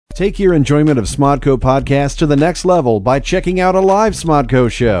Take your enjoyment of Smodco podcast to the next level by checking out a live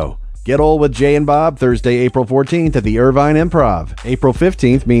Smodco show. Get Old with Jay and Bob, Thursday, April 14th at the Irvine Improv. April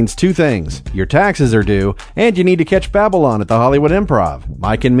 15th means two things. Your taxes are due, and you need to catch Babylon at the Hollywood Improv.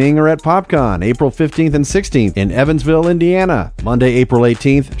 Mike and Ming are at PopCon, April 15th and 16th in Evansville, Indiana. Monday, April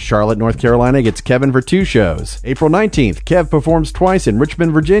 18th, Charlotte, North Carolina gets Kevin for two shows. April 19th, Kev performs twice in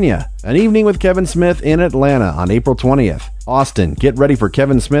Richmond, Virginia. An Evening with Kevin Smith in Atlanta on April 20th. Austin, get ready for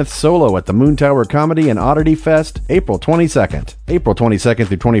Kevin Smith's solo at the Moon Tower Comedy and Oddity Fest, April 22nd. April 22nd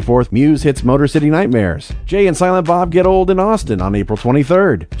through 24th, Muse hits Motor City Nightmares. Jay and Silent Bob get old in Austin on April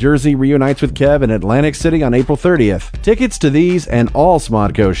 23rd. Jersey reunites with Kev in Atlantic City on April 30th. Tickets to these and all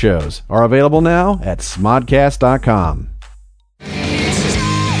Smodco shows are available now at smodcast.com.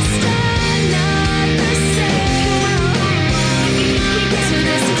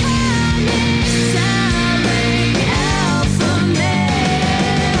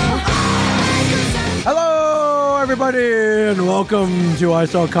 Everybody, and welcome to I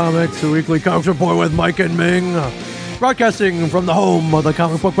Saw Comics, the weekly comics report with Mike and Ming, broadcasting from the home of the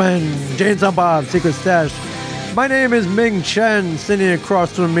comic book man, Jay and Silent Bob, Secret Stash. My name is Ming Chen. Sitting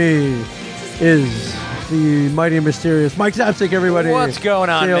across from me is the mighty and mysterious Mike Zapcic, everybody. What's going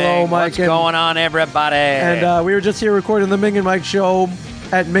on, Say hello, Ming? Mike. What's going on, everybody? And we were just here recording the Ming and Mike show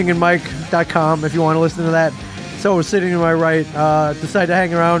at mingandmike.com if you want to listen to that. So sitting to my right, decided to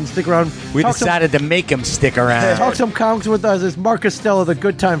hang around and stick around. We decided to make him stick around. Talk some comics with us is Mark Costello, the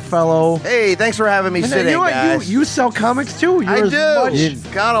Good Time Fellow. Hey, thanks for having me And sitting, you know what? guys. You sell comics too. I do.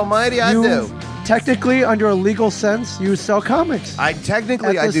 God almighty, I do. Technically, under a legal sense, you sell comics. I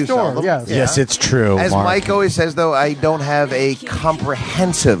technically At I the do store, sell them. yes. Yeah. Yes, it's true. As Mark. Mike always says, though, I don't have a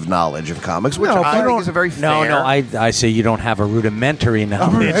comprehensive knowledge of comics, which No, I but think is a very fair. No, I say you don't have a rudimentary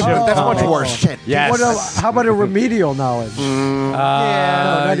knowledge. That's of much comics. worse. Shit. Yes. How about a remedial knowledge?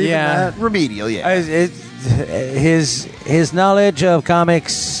 not even that. Remedial, yeah. His knowledge of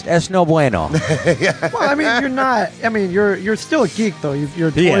comics es no bueno. Well, I mean, you're not. I mean, you're still a geek though.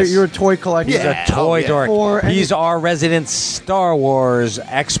 You're a toy collector. Yeah. He's a toy yeah. dork. For any- He's our resident Star Wars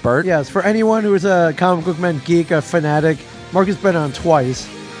expert. Yes, for anyone who is a comic book man geek, a fanatic, Mark has been on twice.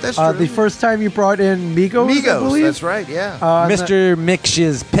 That's true. The first time you brought in Migos, I Migos, believe. that's right, yeah. Mr.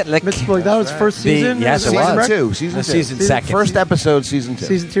 Mix's Pitlick. Mr. Blake, that was first season. Yes, it Is that was. correct? Season two. Season second. First episode, season 2.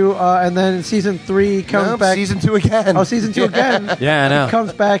 Season 2, and then in season 3 comes Nope, back. Season 2 again. Oh, season 2 again. Yeah, I know.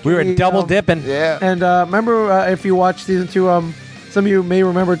 Comes back. We were He, double dipping. Yeah. And remember, if you watched season 2, some of you may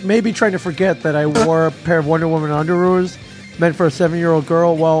remember, maybe trying to forget that I wore a pair of Wonder Woman underoos meant for a 7-year-old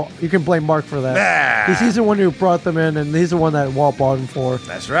girl. Well, you can blame Mark for that. He's the one who brought them in, and he's the one that Walt bought them for.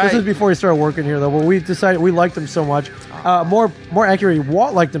 That's right. This is before he started working here, though. But we decided we liked them so much. More accurately,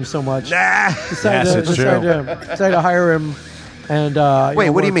 Walt liked them so much. Decided to hire him. And Wait,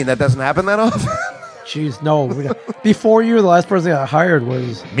 what do you mean? That doesn't happen that often? Jeez, no. Before you, the last person that got hired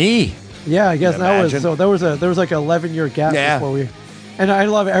was. Me. Yeah, I guess that was imagine? so. There was like an 11-year gap Yeah. before we. And I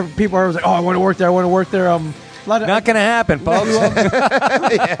love it. People are always like, "Oh, I want to work there. I want to work there." A lot of, Not going to happen, folks.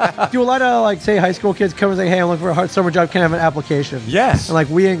 do a lot of like say high school kids come and say, "Hey, I'm looking for a hard summer job. Can I have an application?" Yes. And like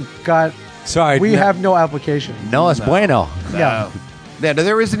we ain't got. Sorry. We have no application. No es bueno. Yeah. Yeah, no,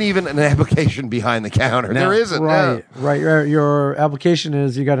 there isn't even an application behind the counter. No. There isn't. Right. Right. Your application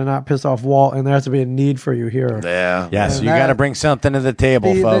is you got to not piss off Walt, and there has to be a need for you here. No. Yeah. Yes, And you got to bring something to the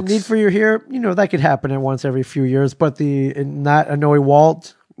table, The folks. need for you here, that could happen at once every few years, but the not annoy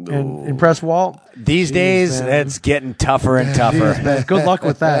Walt and impress Walt. These Jeez, days, man. it's getting tougher and tougher. Man, good luck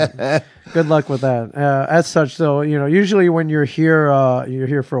with that. Good luck with that. As such, though, usually when you're here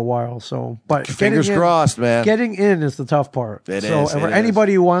for a while. So, but Fingers crossed, man. Getting in is the tough part. It so, is, for it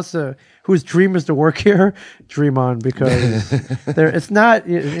anybody whose dream is to work here, dream on because it's not.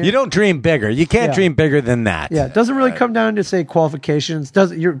 You don't dream bigger. You can't Yeah. dream bigger than that. Yeah, it doesn't really come down to say qualifications.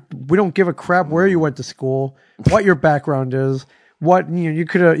 We don't give a crap where you went to school, what your background is. What you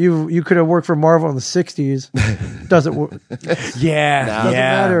could have worked for Marvel in the '60s. Doesn't work. Yeah. Doesn't yeah.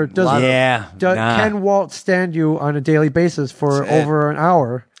 matter. Doesn't. Yeah. Nah. Can Walt stand you on a daily basis for That's it. over an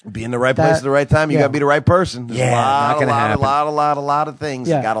hour? Be in the right place at the right time. You yeah. got to be the right person. There's Yeah, not gonna happen. a lot of things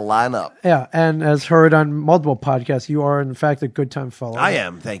Yeah. you got to line up. Yeah, and as heard on multiple podcasts, you are in fact a good time fellow. I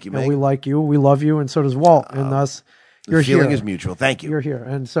am. Thank you, And man. we like you, we love you, and so does Walt. And thus, the you're feeling here. is mutual. Thank you. You're here,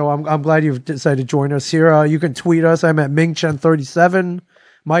 and so I'm glad you've decided to join us here. You can tweet us. I'm at Mingchen37.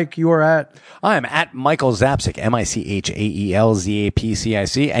 Mike, you are at. I'm at Michael Zapcic,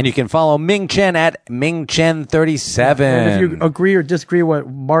 MichaelZapcic, and you can follow Ming Chen at MingChen37. And if you agree or disagree what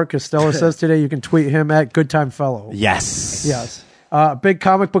Mark Costello says today, you can tweet him at Good Time Fellow. Yes. Yes. Big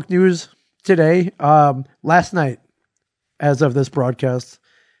comic book news today. Last night, as of this broadcast,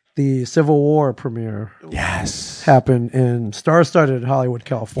 the Civil War premiere Yes. happened in star-studded Hollywood,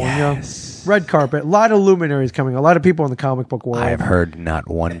 California. Yes. Red carpet, a lot of luminaries coming, a lot of people in the comic book world. I've heard not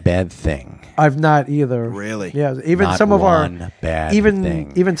one bad thing. I've not either. Really? Yeah, even Not some of our one bad even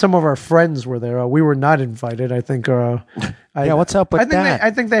thing. even some of our friends were there. We were not invited. I think. Yeah, what's up with I think that?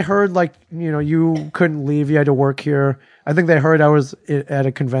 I think they heard like you couldn't leave. You had to work here. I think they heard I was at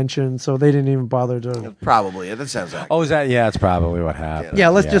a convention, so they didn't even bother to. Probably. Yeah, that sounds accurate. Oh, is that? Yeah, it's probably what happened. Yeah,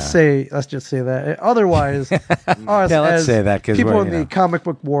 let's just say that. Otherwise, us Yeah, let's as say that 'cause people we're, in you the know. comic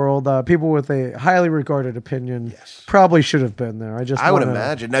book world, people with a highly regarded opinion, probably should have been there. I would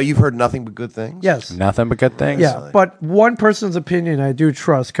imagine. Now, you've heard nothing but good things? Yes. Nothing but good things. Yeah, but one person's opinion I do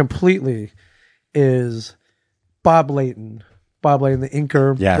trust completely is Bob Layton. Bob Layton, the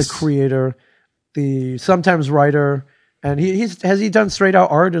inker, Yes. the creator, the sometimes writer, and has he done straight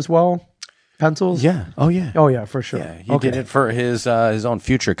out art as well? Pencils? Yeah. Oh, yeah. Oh yeah, for sure. Yeah, he did it for his own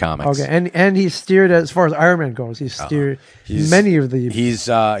future comics. Okay, and he steered as far as Iron Man goes. He steered many of the He's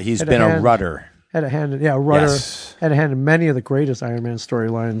Had been a a hand. rudder. had a hand. Yeah, Rudder Yes. had a hand in many of the greatest Iron Man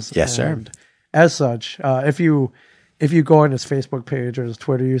storylines. Yes, sir. And as such, if you go on his Facebook page or his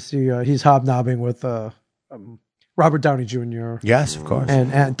Twitter, you see he's hobnobbing with Robert Downey Jr. Yes, of course.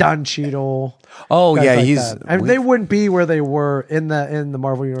 and Don Cheadle. Oh guys yeah, like he's. that. I mean, they wouldn't be where they were in the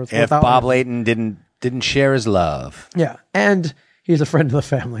Marvel universe if without Bob him. Layton didn't share his love. Yeah, and he's a friend of the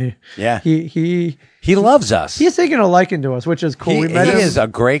family. Yeah. he He loves us. he's taken a liking to us, which is cool. he We met him. is a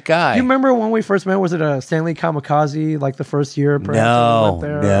great guy. You remember when we first met? Was it a Stanley Kamikaze, like the first year? Perhaps, when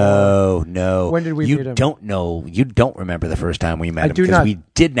we went there? No. When did we you meet him? don't know. You don't remember the first time we met him do because not. we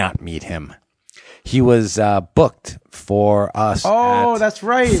did not meet him. He was booked for us. Oh, at that's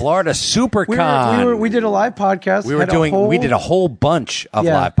right. Florida SuperCon. We did a live podcast. We were had a doing. whole- We did a whole bunch of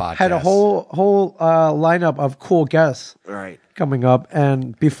live podcasts. Had a whole lineup of cool guests Right. coming up,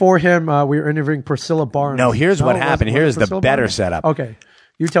 and before him, we were interviewing Priscilla Barnes. No, here's what it happened. wasn't Here's the Priscilla better Barnes? setup. Okay,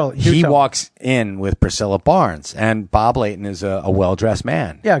 you tell. He walks in with Priscilla Barnes, and Bob Layton is a well-dressed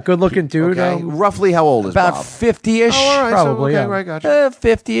man. Yeah, good looking dude. Okay. Roughly how old is About Bob? 50-ish. Oh, all right. Probably, okay, yeah. right, gotcha.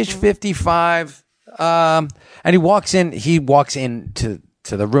 50-ish, 55. And he walks in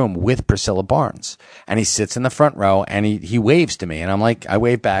to the room with Priscilla Barnes, and he sits in the front row, and he waves to me, and I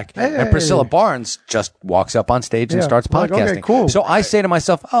wave back, Hey. and Priscilla Barnes just walks up on stage and Yeah. starts I'm like, podcasting. okay, cool. So I say to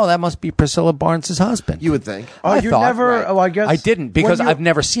myself, oh, that must be Priscilla Barnes' husband. You would think. Oh, I you thought, never? right. Oh, I guess I didn't, because when you- I've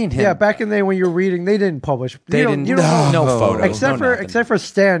never seen him. Yeah, back in the day when you were reading, they didn't publish. They You don't- didn't. You don't know. No photos. Except no for nothing. except for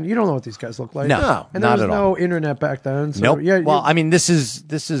Stan, you don't know what these guys look like. No, and there not was at no all. internet back then. So Nope. Yeah. Well, I mean, this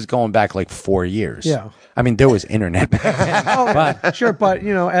is going back like 4 years. Yeah. I mean, there was internet back then. but sure, but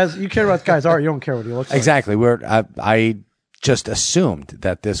as you care about the guy's art, you don't care what he looks like. exactly, I just assumed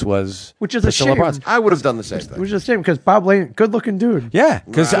that this was Which is a Priscilla shame. Barnes. I would have done the same thing. Which is a shame because Bob Layton, good looking dude. Yeah,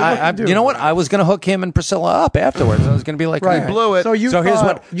 because Right. you know what? I was going to hook him and Priscilla up afterwards. I was going to be like, Right. all right. Blew it. So So here's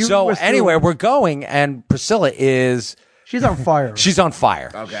what. you So withdrew- anyway, we're going, and Priscilla is. she's on fire. She's on fire.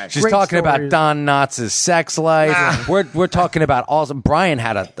 Okay. She's Great talking about stories. Don Knotts' sex life. We're talking about all. Brian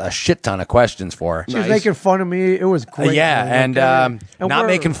had a shit ton of questions for her. She was making fun of me. It was great. Yeah, man. and not we're-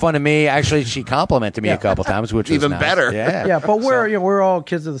 making fun of me. Actually, she complimented me a couple times, which was Even nice. better. Yeah, Yeah, but we're all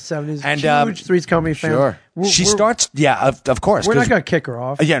kids of the '70s. And, huge Three's Company fans. Sure. She starts. Yeah, of course. We're not 'cause- gonna kick her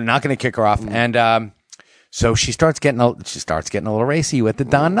off. Yeah, not going to kick her off. And so she starts getting a little racy with the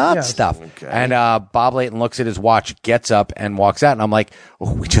Don Knotts Yes. stuff. And Bob Layton looks at his watch, gets up, and walks out. And I'm like,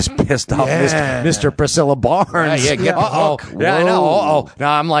 oh, we just pissed off Mr. Priscilla Barnes. Yeah, get the Uh-oh. hook. Yeah, I know. Whoa. Uh-oh. No,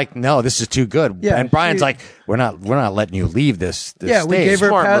 I'm like, no, this is too good. Yeah, and Brian's she- like, we're not letting you leave this Yeah, stage. we gave her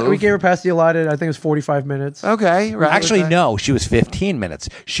Smart we move. gave her past the allotted. I think it was 45 minutes. Okay, right. Actually, no, she was 15 minutes.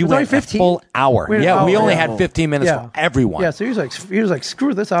 She was only went 15? a full hour. Wait, Yeah, we oh, only yeah. had 15 minutes for everyone. Yeah, so he was like,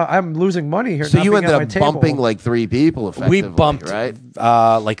 screw this. I'm losing money here. So not you being ended at my up table. bumping like 3 people effectively, We bumped right?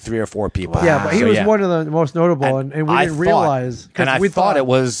 like 3 or 4 people. Yeah, but he So, was yeah. one of the most notable, and we I didn't thought- realize. 'cause And I we thought it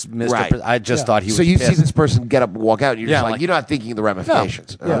was Mr. Right. I just thought he was So you see pissed. this person get up and walk out, and you're Yeah, just I'm like, like- you're not thinking of the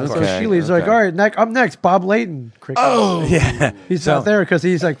ramifications. Yeah, so Okay, she leaves okay. like, all right, up next, Bob Layton. Cricket. Oh, Yeah. He's So- not there because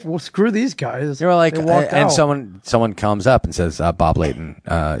he's like, well, screw these guys. You were like, They walked and out. someone comes up and says, Bob Layton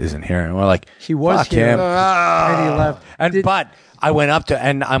isn't here. And we're like, He was fuck here. him. And he left. But I went up to,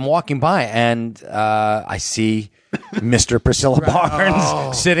 and I'm walking by, and I see Mr. Priscilla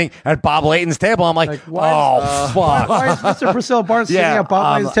Barnes sitting at Bob Layton's table. I'm like, why fuck. Why is Mr. Priscilla Barnes sitting Yeah, at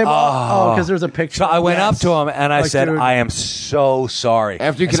Bob Layton's table? Oh, because there's a picture. So I went up Yes. to him and I Like, said, dude. I am so sorry.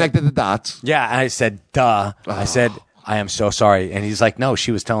 After you connected the dots. Yeah, and I said, duh. I said, I am so sorry. And he's like, no,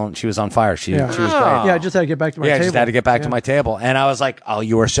 she was on fire. She was great. Yeah, I just had to get back to my Yeah, I table. just had to get back to my table. And I was like, oh,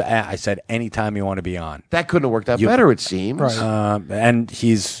 you were so, I said, anytime you want to be on. That couldn't have worked out better, it seems. Right. And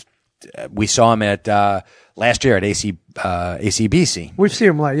we saw him at, last year at ACBC. We've seen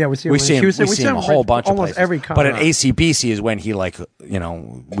him like, yeah, we see him. We see him, Houston. we see him a whole bunch of almost places. every But at con. ACBC is when he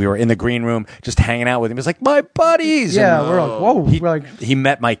we were in the green room just hanging out with him. He's like, my buddies. Yeah, And we're like, whoa. he, We're like, he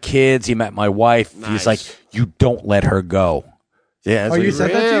met my kids. He met my wife. He's Nice. like, you don't let her go. Yeah. that's Oh, what you he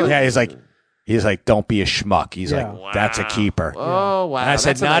said that to you? Yeah. He's like, don't be a schmuck. He's Yeah. like, that's a keeper. Oh, wow. And I said,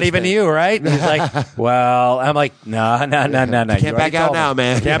 That's a not nice even thing. you, right? And he's like, well, I'm like, no. You can't back already out told now, me.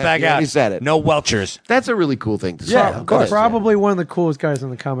 man. Can't back You out. already said it. No Welchers. That's a really cool thing to say. Yeah, of course. probably one of the coolest guys in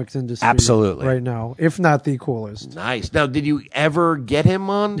the comics industry. Absolutely. Right now, if not the coolest. Nice. Now, did you ever get him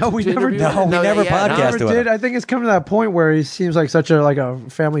on? No, we to never interview did. him? No, we never yeah, podcasted. no. Never with did. him. I think it's come to that point where he seems like such a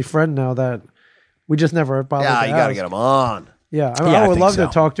family friend now that we just never bothered Yeah, to you got to ask. get him on. Yeah, Yeah, I I would think love so.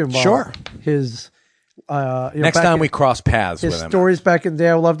 to talk to him about Sure. his. Next back time in- we cross paths his with him. stories back in the day.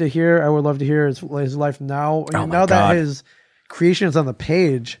 I would love to hear. I would love to hear his life now. Oh, my now God. that his creations on the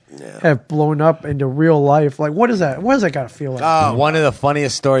page have blown up into real life, like what is that? What does that got to feel like? One of the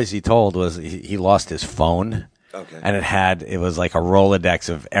funniest stories he told was he lost his phone. Okay. And it was like a Rolodex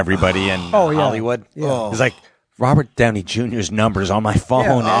of everybody in Oh, yeah. Hollywood. Yeah. It's like Robert Downey Jr.'s number's on my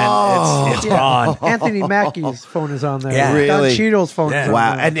phone Yeah. and it's gone. Anthony Mackie's phone is on there. Yeah. Don Really? Cheadle's phone Yeah. is on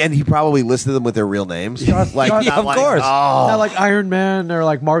Wow, there. and he probably listed them with their real names. Just- like, just- not of like, course. Not like Iron Man or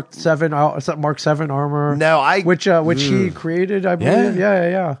like Mark 7 armor. No, which he created, I believe.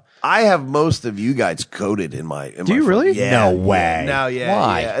 Yeah. I have most of you guys coded in my. Do you really? Yeah, No way. No, yeah.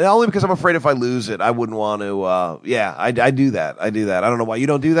 Why? Yeah. Only because I'm afraid if I lose it, I wouldn't want to. I do that. I don't know why you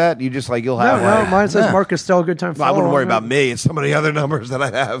don't do that. You just like you'll have. No, like- mine says Mark is still a good time. I wouldn't follow worry on about it. me. It's some of the other numbers that I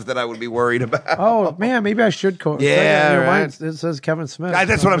have that I would be worried about. Oh man, maybe I should code. Yeah, right. mine, it says Kevin Smith.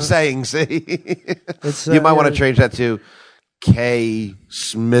 That's what I'm saying. See, It's, you might want to yeah. change that to K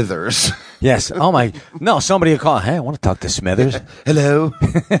Smithers. Yes. Oh my. No, somebody will call. Hey, I want to talk to Smithers. Hello.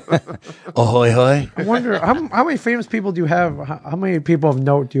 Ahoy, hoy. I wonder how many famous people do you have? How many people of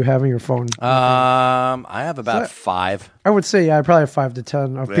note do you have in your phone? I have about 5. I would say I probably have 5 to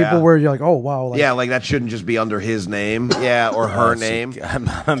 10 of Yeah. people where you're like, oh wow, like, Yeah, like that shouldn't just be under his name. Yeah, or her name.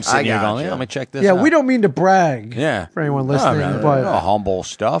 I'm sitting here gotcha. going, let me check this yeah. out. We don't mean to brag, Yeah. for anyone No, listening, no, but no, humble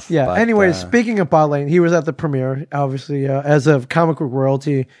stuff. yeah. but, Anyways, speaking of Bot Lane, he was at the premiere. Obviously, as a comic book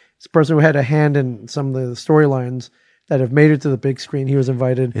royalty, this person who had a hand in some of the storylines that have made it to the big screen. He was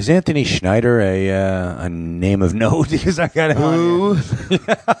invited. is Anthony Schneider a name of note? Because I got Who?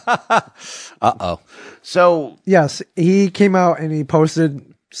 Uh-oh. So Yes, he came out and he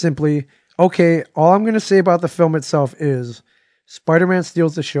posted simply, "Okay, all I'm going to say about the film itself is Spider-Man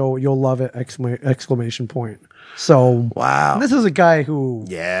steals the show. You'll love it!" Exclamation point. So wow. this is a guy who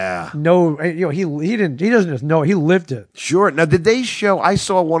Yeah. he doesn't just know, he lived it. Sure. Now, did they show? I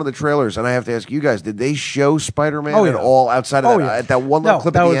saw one of the trailers, and I have to ask you guys: did they show Spider-Man Oh, at yeah. all outside of Oh, that, yeah. at that one No, little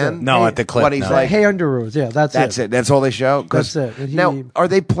clip that at was the it. end? No, Hey, at the clip. what he's no. like- Hey, Underoos, yeah, that's It. That's all they show. 'Cause- That's it. And now, are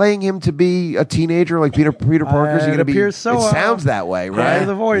they playing him to be a teenager like Peter Parker? Is he it going to be? appears so, it sounds that way, Right, right?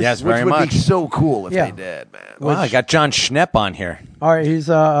 the voice. Yes, Which very would much. be so cool if Yeah. they did, man. Wow, I got John Schnepp on here. All right, he's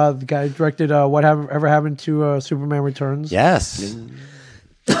the guy who directed Ever Happened to Superman Returns, Yes.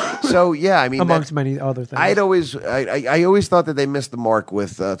 So yeah, I mean, amongst many other things. I always thought that they missed the mark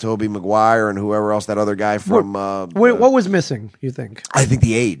with Tobey Maguire and whoever else, that other guy from. what was missing, you think? I think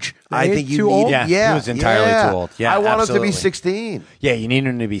the age. I age think you too need. old? Yeah, he was entirely too old. Yeah, I want him to absolutely. be 16. Yeah, you need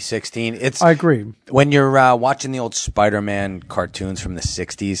him to be 16. It's I agree. when you're watching the old Spider-Man cartoons from the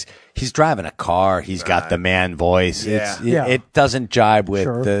 60s, he's driving a car. He's got the man voice. Yeah. Yeah. It doesn't jibe with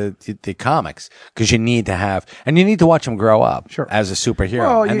Sure. the comics because you need to watch him grow up Sure. as a superhero.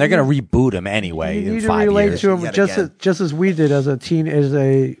 Well, and they're going to reboot him anyway You in need to 5 relate years. to him Yet just again. as we did as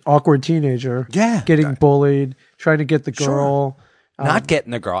a awkward teenager. Yeah. getting bullied, trying to get the girl. Not getting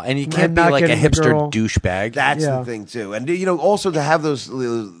the girl. And you can't and be not like a getting the hipster girl. douchebag. That's Yeah. the thing too, and also to have those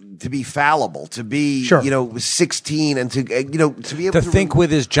to be fallible, to be Sure. 16, and to to be able to think with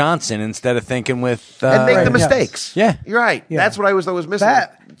his Johnson instead of thinking with and make Right, the yes. mistakes. Yeah. you're right. Yeah. That's what I was missing.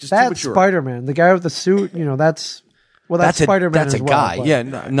 Just too That's mature. Spider-Man, the guy with the suit. That's Spider-Man. That's a as well, guy. but- Yeah,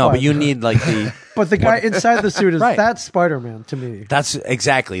 no, but you need like the. But the guy inside the suit is Right. that's Spider-Man to me. That's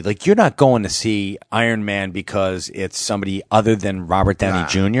exactly like you're not going to see Iron Man because it's somebody other than Robert Downey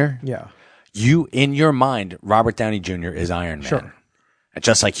Jr. Yeah, You in your mind, Robert Downey Jr. is Iron Man. Sure.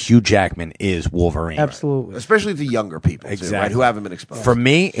 just like Hugh Jackman is Wolverine. Absolutely. Especially the younger people, too, Exactly. right, who haven't been exposed. For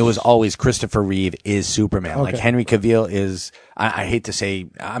me, it was always Christopher Reeve is Superman. Okay. Like Henry Cavill is, I hate to say,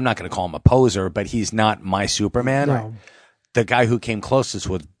 I'm not going to call him a poser, but he's not my Superman. No. The guy who came closest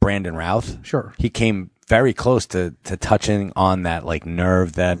was Brandon Routh. Sure. He came very close to touching on that like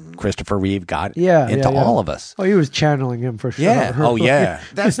nerve that Christopher Reeve got into all of us. Oh, he was channeling him for sure. Yeah. Oh, yeah.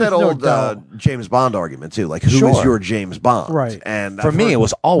 That's that No old doubt. James Bond argument, too. Like, who is Sure. your James Bond? Right. And For I've me, heard- it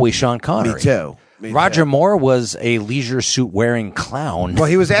was always Sean Connery. Me too. Me Roger too. Moore was a leisure suit wearing clown. Well,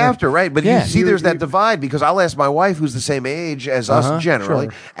 he was after, right? But Yeah. you see, there's that divide because I'll ask my wife, who's the same age as us generally,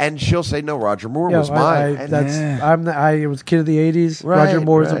 Sure. and she'll say, "No, Roger Moore Yeah, was mine." And- I was a kid of the '80s. right, Roger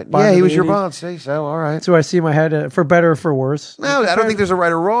Moore's right. a Bond Yeah, of he the was your 80s. Bond. See, so all right. So I see my head for better or for worse. No, I don't think there's a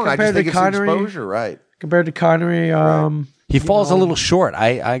right or wrong. I just compared think to it's Connery- exposure, right? Compared to Connery, He falls a little short,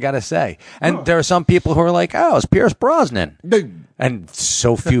 I gotta say. And there are some people who are like, "Oh, it's Pierce Brosnan," and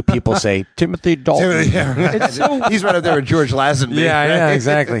so few people say Timothy Dalton. it's so He's right up there with George Lazenby. Yeah, right?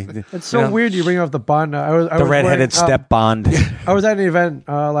 exactly. it's so weird you bring up the Bond. I was The redheaded wearing, step Bond. I was at an event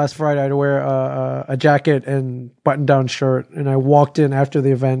last Friday. I had to wear a jacket and button-down shirt, and I walked in after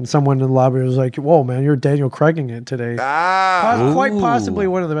the event. And someone in the lobby was like, "Whoa, man, you're Daniel Craiging it today." Quite possibly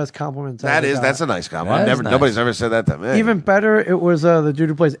one of the best compliments. That's a nice compliment. That is Nobody's ever said that to me. Even better, it was the dude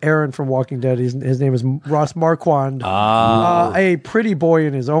who plays Aaron from Walking Dead. His name is Ross Marquand. A pretty boy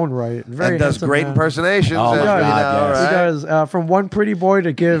in his own right. Very and does handsome great man. impersonations. Oh, and, my He God, does. yes. He does. From one pretty boy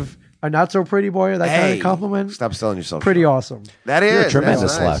to give a not so pretty boy that kind Hey, of compliment. Stop selling yourself. Pretty short. awesome. That is You're a tremendous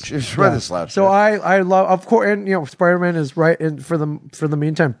that's nice. slouch. You're a tremendous slouch. So I love, of course, and Spider-Man is right in for the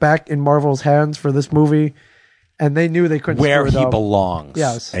meantime back in Marvel's hands for this movie, and they knew they couldn't Where screw it he up. belongs.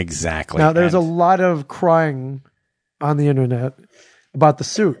 Yes. Exactly. Now there's a And lot of crying on the internet about the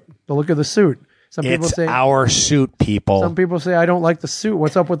suit, the look of the suit. Some people it's say our suit, people. some people say I don't like the suit.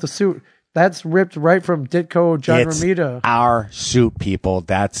 What's up with the suit? That's ripped right from Ditko John It's Romita. our suit, people.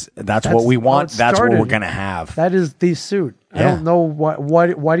 That's what we how want. it That's what started. we're gonna have. That is the suit. I Yeah. don't know why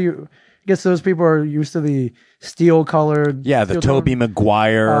do you? I guess those people are used to the steel colored. Yeah, the Tobey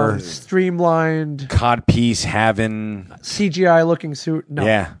Maguire streamlined codpiece having. CGI looking suit. No,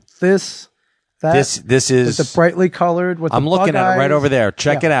 Yeah. this This is. the brightly colored with. I'm the looking bug at it right eyes. over there.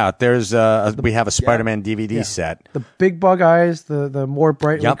 Check Yeah. it out. There's we have a Spider-Man DVD set. The big bug eyes, the more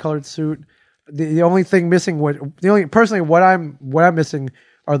brightly Yep. colored suit. The only thing missing, personally what I'm missing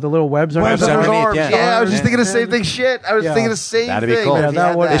are the little webs. on Webs the underneath, arms. yeah. Yeah, I was just Yeah. thinking the same thing. Shit, I was Yeah. thinking the same That'd thing. be cool. man, Yeah, if you that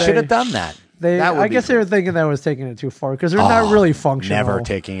had would- They that. should have done that. That would I be guess they cool. were thinking that was taking it too far because they're not really functional. Never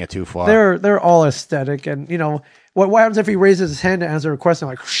taking it too far. They're all aesthetic, and what happens if he raises his hand to answer a question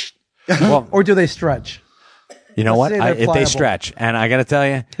like, Well, or do they stretch? you know Let's what? say they're If they pliable. stretch, and I got to tell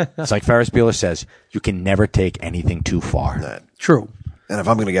you, it's like Ferris Bueller says, you can never take anything too far. True. And if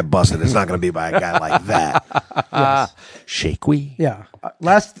I'm going to get busted, it's not going to be by a guy like that. Shake we? Yeah.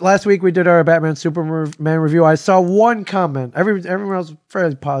 Last week we did our Batman Superman review. I saw one comment. Everyone else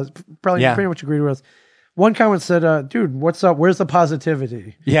fairly positive. Probably Yeah. pretty much agreed with us. One comment said, "Dude, what's up? Where's the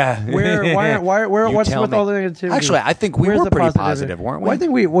positivity? Yeah. Where? You What's tell with me. all the negativity? Actually, I think we Where's were the pretty positivity? positive, weren't we? Well, I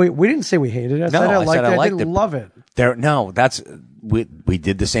think we didn't say we hated it. I No, said I I liked said it. I I liked didn't it. love it. We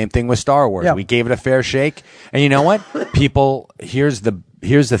did the same thing with Star Wars. Yeah. We gave it a fair shake. And you know what? People, here's the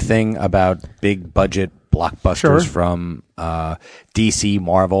thing about big budget blockbusters Sure. from DC,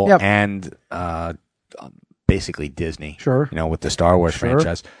 Marvel, Yep. and basically Disney. Sure. With the Star Wars Sure.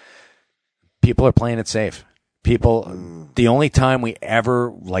 franchise. People are playing it safe. The only time we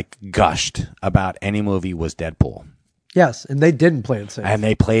ever gushed about any movie was Deadpool. Yes, and they didn't play it safe. And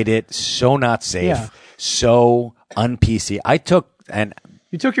they played it so not safe, Yeah. so un-PC.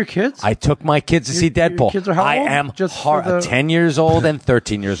 You took your kids? I took my kids to see Your Deadpool. kids are how I old? am Just for the- 10 years old and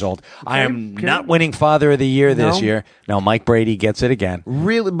 13 years old. I am okay. not winning Father of the Year this No? year. No, Mike Brady gets it again.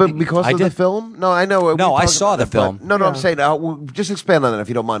 Really? But because I of the did. film? No, I know. No, we I talked saw about the it, film. but- No, I'm saying, just expand on that if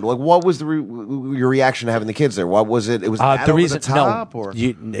you don't mind. What was your reaction to having the kids there? What was it? It was that The over reason, the top? Or?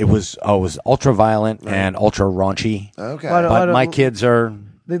 it was ultra violent and ultra raunchy. Okay. But- But my kids are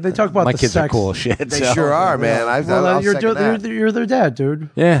They talk about my the kids sex. are cool as shit. They so- sure are, man. I'll you're, second that. you're their dad, dude.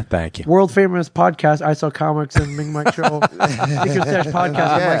 Yeah, thank you. World famous podcast, I Saw Comics and Ming Mike Show. Secret Stash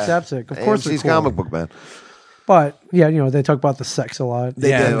podcast with Mike Sapsik. Of course, AMC's they're cool. comic book man. But yeah, they talk about the sex a lot. They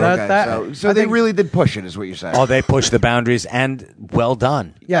Yeah. did. That- Okay. that- So I they think- really did push it, is what you're saying. Oh, they pushed the boundaries and well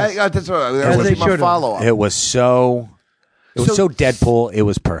done. Yes. That's what As that they was my should've. follow up. It was so Deadpool. It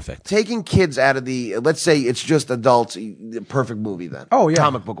was perfect. Taking kids out of the, let's say it's just adults, the perfect movie then. Oh, yeah.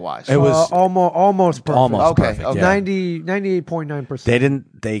 Comic book wise. It was almost perfect. almost Okay, perfect. okay. Yeah. 98.9%.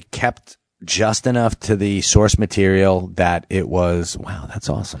 They kept just enough to the source material that it was, wow, that's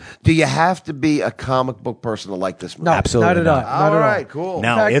awesome. Do you have to be a comic book person to like this movie? No, Absolutely not at all. not. Not All at right, all. cool.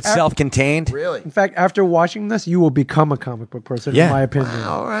 No, fact, it's self-contained. Really? In fact, after watching this, you will become a comic book person, Yeah. in my opinion.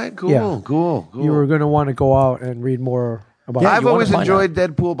 All right, cool, Yeah. cool. You were going to want to go out and read more about Yeah, it. I've you wanna always find enjoyed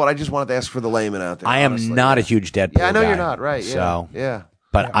Deadpool, but I just wanted to ask for the layman out there. I am honestly. not a huge Deadpool Yeah, I know guy, you're not, right? Yeah. So, yeah.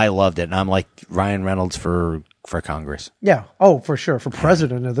 but I loved it, and I'm like Ryan Reynolds for Congress. Yeah. Oh, for sure. For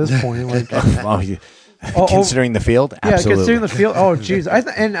president at this point. Like, Considering the field, yeah, absolutely. considering the field. Oh, jeez.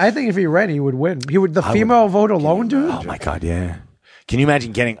 And I think if he ran, he would win. He would. The female vote alone, dude. Oh my god, yeah. Can you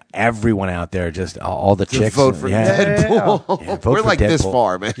imagine getting everyone out there, just all the chicks? Vote for Deadpool. Yeah, vote We're for like this Deadpool.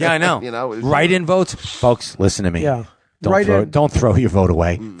 far, man. Yeah, I know. You know, it's- Write-in votes, folks. Listen to me. Yeah. Don't Write-in- don't throw your vote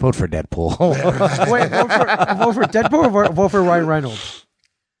away. Vote for Deadpool. Wait, vote for Deadpool or vote for Ryan Reynolds?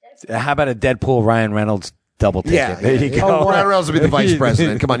 How about a Deadpool Ryan Reynolds double ticket? Yeah, There you yeah. go. Oh, Ryan Reynolds will be the vice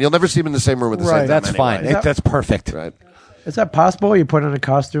president. Come on, you'll never see him in the same room at the Right. same time. That's fine. anyway. That's perfect. Right. Is that possible? You put on a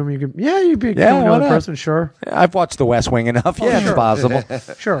costume. You could. Yeah, you'd be Yeah, why another not? person. Sure. I've watched The West Wing enough. Yeah, it's sure. possible.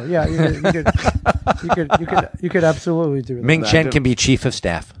 Sure. Yeah. You could absolutely do that. Ming Chen can be chief of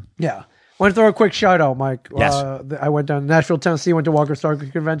staff. Yeah. Want to throw a quick shout out, Mike. Yes. I went down to Nashville, Tennessee, went to Walker Stalker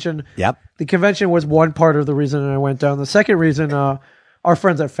Convention. Yep. The convention was one part of the reason I went down. The second reason, our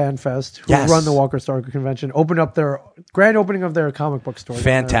friends at FanFest, who Yes. run the Walker Stalker Convention, opened up their grand opening of their comic book store.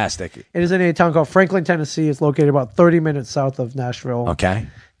 Fantastic. It is in a town called Franklin, Tennessee. It's located about 30 minutes south of Nashville. Okay.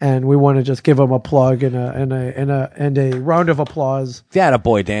 And we want to just give them a plug and a round of applause Yeah,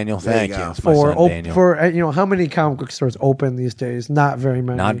 boy, Daniel. Thank you you. go. It's my son, Daniel. for how many comic book stores open these days? Not very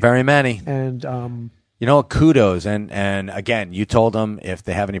many. Not very many. And You know, kudos. And again, you told them if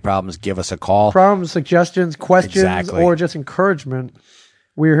they have any problems, give us a call. problems, suggestions, questions, Exactly. or just encouragement.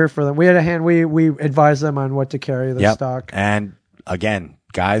 We're here for them. We had a hand. We advise them on what to carry the Yep. stock. And again,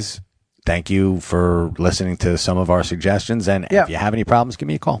 guys, thank you for listening to some of our suggestions. And Yeah. if you have any problems, give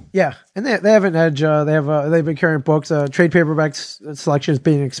me a call. Yeah, and they have an edge. They've been carrying books. Trade paperbacks selection is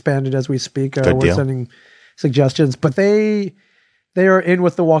being expanded as we speak. Good We're deal. sending suggestions, but they are in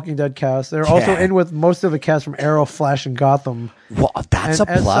with the Walking Dead cast. They're also Yeah. in with most of the cast from Arrow, Flash, and Gotham. Well, that's And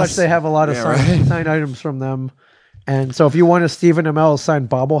a as plus. such, they have a lot of signed items from them. And so, if you want a Stephen Amell signed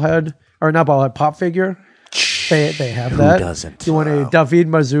bobblehead or not bobblehead pop figure, they have Who that. doesn't? You want a David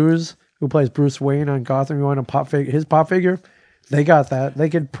Mazouz who plays Bruce Wayne on Gotham? You want his pop figure? They got that. They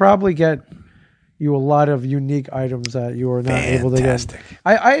could probably get you a lot of unique items that you are not able to get. Fantastic.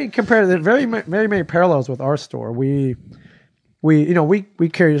 I compare the very many parallels with our store. We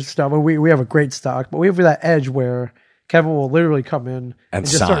carry stuff, and we have a great stock, but we have that edge where Kevin will literally come in and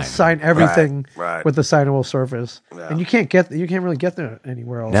just sort of sign everything Right. with the signable surface, and you can't really get there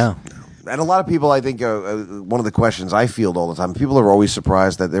anywhere else. No. And a lot of people, I think, one of the questions I field all the time, people are always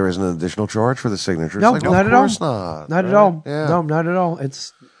surprised that there isn't an additional charge for the signature. It's No, like, not of at all. course not. Not at right? all. Yeah. No, not at all.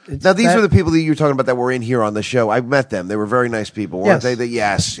 It's Now, these that- are the people that you were talking about that were in here on the show. I've met them. They were very nice people, weren't Yes. they?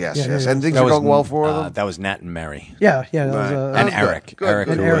 Yes. yeah, And yeah. things That are was, going well for them? That was Nat and Mary. yeah. That was, Right. And good. Eric. Good. Eric,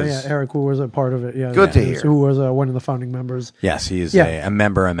 and who Eric, was, Eric, who was a part of it. Yeah, Good to yeah, hear. Who was one of the founding members. yes, he's Yeah. a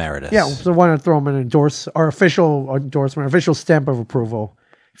member emeritus. Yeah, so I want to throw him our official endorsement, official stamp of approval.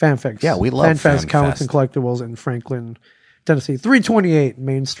 FanFix. Yeah, we love FanFest Comics FanFest. and Collectibles in Franklin, Tennessee, 328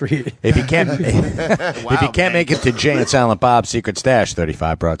 Main Street. If you can't, if you can't make it to Jay and Silent Bob's Secret Stash,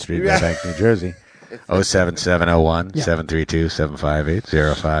 35 Broad Street, Bank, New Jersey,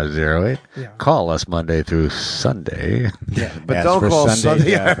 07701-732-758-0508. Yeah. Call us Monday through Sunday. But Ask don't for call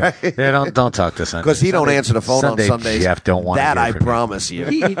Sunday. Yeah, yeah, don't talk to Sunday Because he don't Sunday- answer the phone Sunday, on Sundays. Jeff don't want that. to hear I from you. promise you.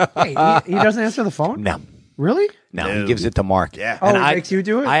 He doesn't answer the phone? No. Really? No, he gives it to Mark. Yeah. Oh, And he I, makes you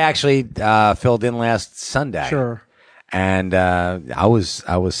do it? I actually filled in last Sunday. Sure. And I was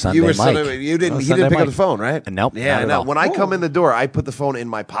Sunday You were Mike. Sunday, you I didn't. was He didn't Sunday pick up Mike. the phone, right? Nope, Yeah, not at no. all. When I come in the door, I put the phone in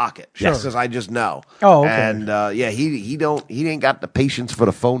my pocket. Yes. Because I just know. Oh, okay. And he ain't got the patience for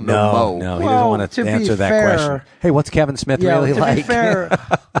the phone No, no more. no, he Well, doesn't want to to be answer that fair- question. Hey, what's Kevin Smith Yeah, really to like? be fair,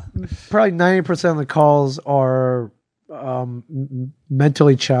 probably 90% of the calls are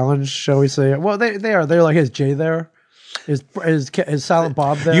mentally challenged, shall we say. Well, they are. They're like, is Jay there? Is Silent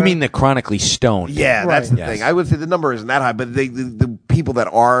Bob there? You mean the chronically stoned? Yeah, Right. that's the Yes. thing. I would say the number isn't that high, but the people that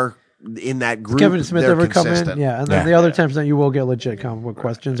are in that group, Kevin Smith they're ever come in? consistent. Yeah, and then Yeah. the other 10% you will get legit comic book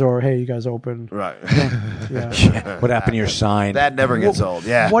questions or, hey, you guys open? Right. Yeah. What happened to your sign? That never gets old.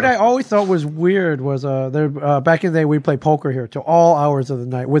 Yeah. What I always thought was weird was back in the day we played poker here till all hours of the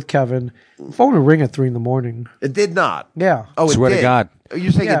night with Kevin. Phone would ring at 3 a.m. It did not. Yeah. Oh, it Swear to did. God. Are you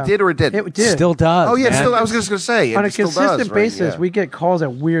saying Yeah. it did or it didn't? It did. Still does. Oh yeah, man. still. I was just going to say On it a still does, consistent right? basis, Yeah. we get calls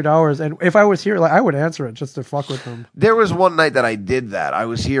at weird hours, and if I was here, like I would answer it just to fuck with them. There was one night that I did that. I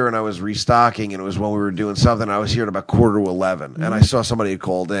was here and I was restocking, and it was when we were doing something. I was here at about 10:45, and I saw somebody had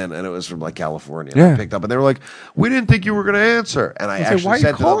called in, and it was from like California. And I picked up, and they were like, "We didn't think you were going to answer." And I said, actually "Why are you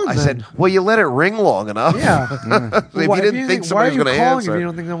said to them, calling "I then?" said, well, you let it ring long enough. Yeah. If you didn't think somebody was going to Why are you calling answer, if you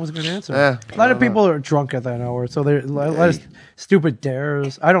don't think someone's going to answer? Yeah, a lot of people are drunk at that hour, so they're a lot of stupid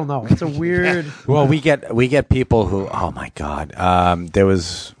dares. I don't know. It's a weird. Well, we get people who, oh my God, there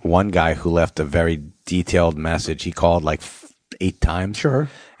was one guy who left a very detailed message. He called like 8 times, Sure.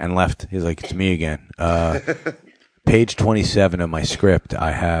 and left. He's like, "It's me again." Page 27 of my script,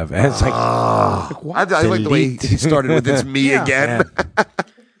 I have, and it's like, I like the way he started with "It's me Yeah. again."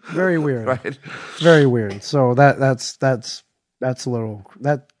 Very weird. Right. Very weird. So that's a little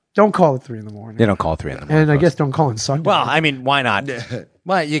that. Don't call at 3 in the morning. they don't call 3 in the morning. And I guess don't call on Sunday. Well, I mean, why not?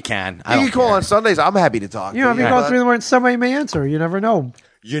 Well, you can. I You don't can call care. on Sundays. I'm happy to talk. you know, if you to call but- at 3 in the morning, somebody may answer. You never know.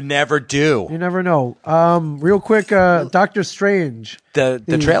 You never do. You never know. Real quick, Doctor Strange. The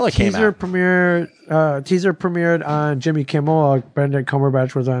trailer came teaser out. premiered on Jimmy Kimmel. Benedict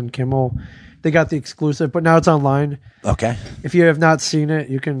Cumberbatch was on Kimmel. They got the exclusive, but now it's online. Okay. If you have not seen it,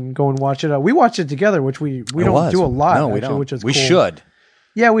 you can go and watch it. We watched it together, which we don't do a lot. No, we actually, don't. Which is we cool. should.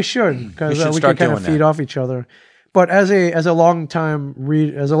 Yeah, we should because We should we can start kind of doing feed that. off each other. But as a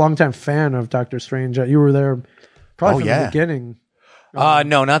longtime fan of Doctor Strange, you were there probably from yeah. the beginning.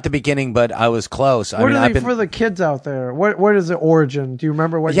 No, not the beginning, but I was close. What are they for the kids out there? What is the origin? Do you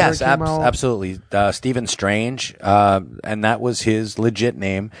remember what year it Yes, came out? absolutely. Stephen Strange, and that was his legit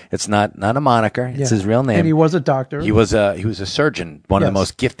name. It's not a moniker. It's Yeah. his real name. And he was a doctor. He was a surgeon, one of the Yes.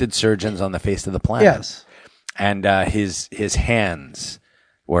 most gifted surgeons on the face of the planet. Yes. And his hands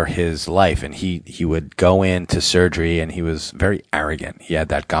were his life, and he would go into surgery, and he was very arrogant. He had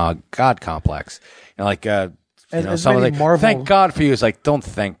that God complex, like. As someone many like, Marvel- thank God for you. It's like, don't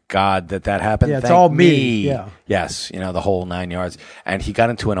thank God that happened. Yeah, it's Thank all me. Yeah. Yes, the whole 9 yards. And he got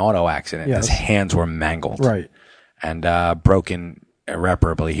into an auto accident. Yes. His hands were mangled. Right. And broken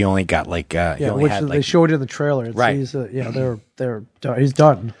irreparably. He only got like, he Yeah, only which had they like, showed in the trailer. It's, Right. He's, he's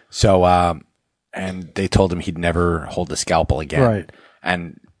done. so, and they told him he'd never hold a scalpel again. Right.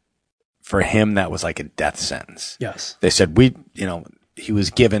 And for him, that was like a death sentence. Yes. They said, he was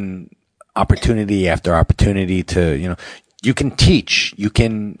given opportunity after opportunity to, you can teach, you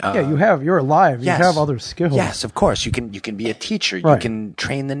can, You're alive. yes. You have other skills. Yes, of course. You can be a teacher. You Right. can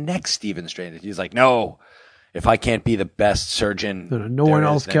train the next Stephen Strange. He's like, no, if I can't be the best surgeon, No there one is,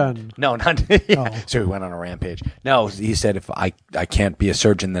 else then-" can. No, not. Yeah. So he went on a rampage. No, he said, if I can't be a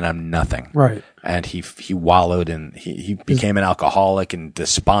surgeon, then I'm nothing. Right. And he wallowed, and he became an alcoholic and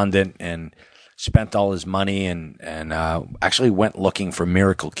despondent, and spent all his money, and actually went looking for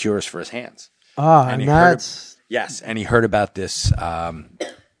miracle cures for his hands. And he heard- that's Yes, and he heard about this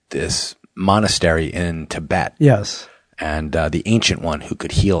this monastery in Tibet, yes. and the ancient one who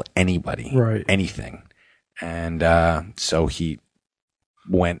could heal anybody, Right. anything, and so he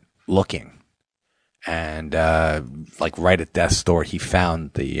went looking, and like right at death's door, he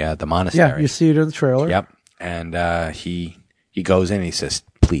found the monastery. Yeah, you see it in the trailer. Yep, and he goes in and he says,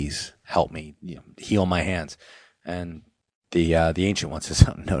 "Please help me, heal my hands," and the ancient one says,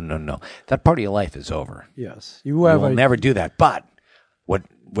 "No, that part of your life is over. Yes. You will never do that. But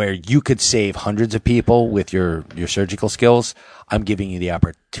where you could save hundreds of people with your surgical skills, I'm giving you the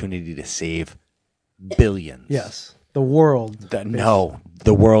opportunity to save billions. Yes. The world.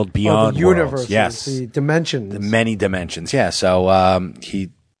 The world beyond the universe. worlds. Yes, The dimensions. the many dimensions. Yeah. So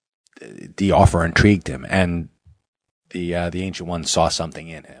the offer intrigued him, and the ancient one saw something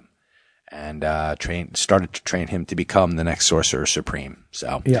in him, and started to train him to become the next Sorcerer Supreme.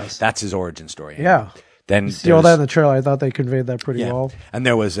 So Yes. that's his origin story. Yeah. Then You see all that there's- in the trailer. I thought they conveyed that pretty yeah. well. And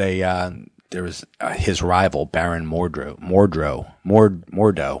there was his rival Baron Mordo, Mordo.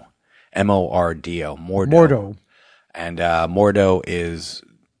 Mordo. And Mordo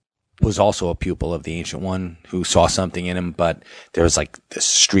was also a pupil of the Ancient One who saw something in him, but there was like this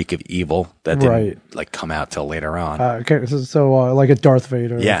streak of evil that didn't Right. like come out till later on. Okay, so like a Darth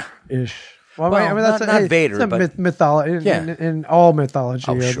Vader. Yeah. Ish. Well, Well, not Vader, it's a but- mythology. Yeah. In all mythology.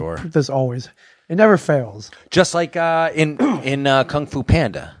 Oh, sure. There's always. It never fails. Just like in Kung Fu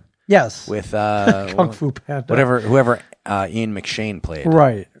Panda Yes. with Kung Fu Panda. whoever Ian McShane played.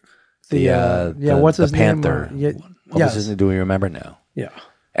 Right. What's the his Panther. name? What was his name? Do we remember? No. Yeah.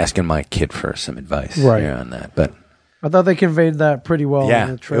 Asking my kid for some advice Right. here on that, but I thought they conveyed that pretty well in yeah,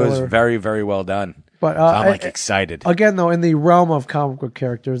 the it trailer. was very, very well done. But So I'm like excited. Again, though, in the realm of comic book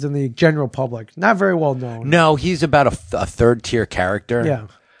characters, in the general public, not very well known. No, he's about a third tier character. Yeah.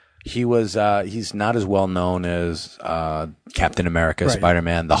 He was. He's not as well known as Captain America, Right.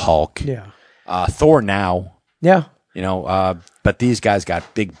 Spider-Man, the Hulk, Yeah. Thor. Now, Yeah. But these guys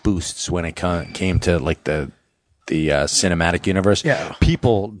got big boosts when it came to like the cinematic universe. Yeah.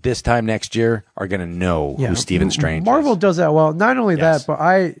 People this time next year are going to know who Stephen Strange Marvel is. does that well. Not only Yes. that, but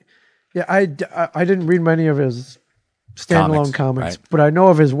I didn't read many of his standalone comics, right. but I know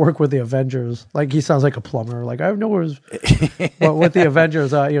of his work with the Avengers. Like he sounds like a plumber. Like I know his well, with the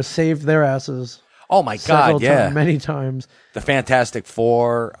Avengers, saved their asses. Oh my several God! Yeah, times, many times. the Fantastic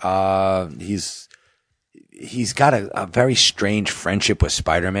Four. He's got a very strange friendship with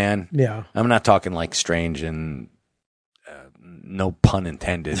Spider-Man. Yeah. I'm not talking like strange and no pun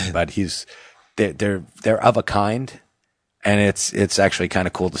intended, but they're of a kind, and it's actually kind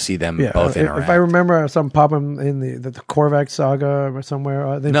of cool to see them both interact. If I remember, some popping in the Korvac saga or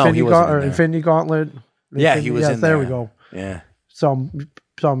somewhere. The No, he wasn't in there. Infinity Gauntlet. He was in there. There we go. Yeah. Some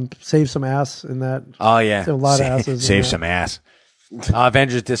save some ass in that. Oh yeah. A lot of asses in Save that. some ass.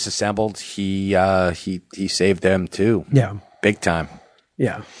 Avengers Disassembled. He saved them too. Yeah. Big time.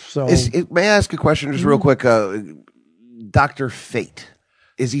 Yeah. So May I ask a question just real quick? Dr. Fate.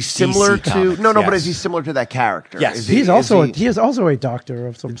 Is he similar to Comics, but yes. is he similar to that character? Yes. Is he is he- also a doctor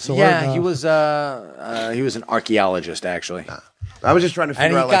of some sort. Yeah, he was an archaeologist actually, I was just trying to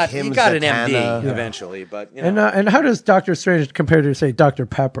and figure he out got him. he got an Zatanna. MD eventually, but you know. And how does Doctor Strange compare to say Dr.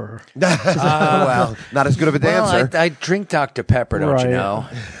 Pepper? Well, not as good of a dancer. Well, I drink Dr. Pepper, don't Right. you know?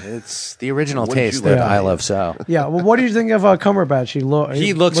 It's the original Wouldn't taste you that like I it? love so. Yeah. Well, what do you think of Cumberbatch? He looks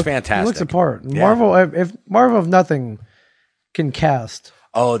He looks fantastic. He looks apart. Yeah. Marvel, if Marvel of nothing can cast,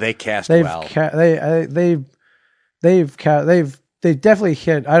 Oh, they cast they've well. they definitely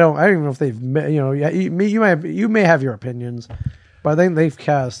hit. I don't even know if they've you may have your opinions, but I think they've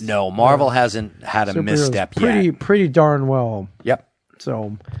cast No, Marvel hasn't had a superheroes misstep yet. pretty darn well. Yep.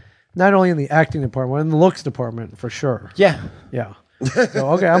 So not only in the acting department, in the looks department for sure. Yeah. Yeah. So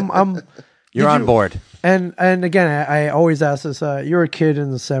okay, I'm You're on board. And again, I always ask this: you're a kid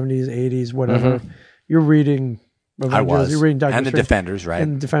in the 70s, 80s, whatever. You're reading. Avengers, I was. You're reading Doctor And the Strange, Defenders, right?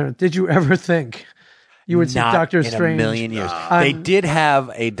 And Defenders. Did you ever think you would see Not Doctor in Strange? a million years. They did have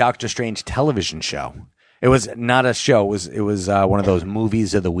a Doctor Strange television show. It was not a show. It was one of those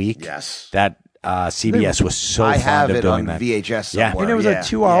movies of the week. Yes. That CBS was so I fond have of it doing on that. VHS Yeah. somewhere. And it was a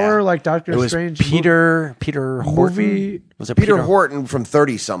 2-hour like Doctor It was Strange Peter Horton. movie. Was it Peter Horton from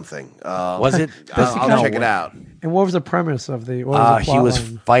 30 something. Was it? I'll check it out. And what was the premise of the? What was the He plot was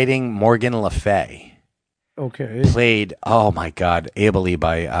line? fighting Morgan Le Fay. Okay. Played, oh my God, ably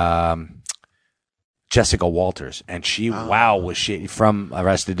by Jessica Walters, and she, was she from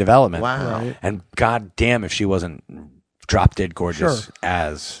Arrested Development? Wow. Right. And God damn if she wasn't drop dead gorgeous Sure.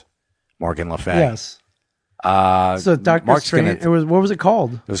 as Morgan Le Fay. Yes. So So Doctor Strange. It was what was it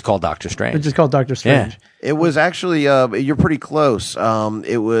called? It was called Doctor It's Strange. just called Doctor Strange. It was actually, you're pretty close.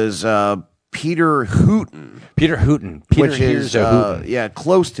 It was Peter Hooton. Peter Hooton. Peter Which is, Here's a Hooton.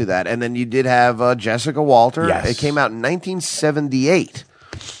 close to that. And then you did have Jessica Walter. Yes. It came out in 1978.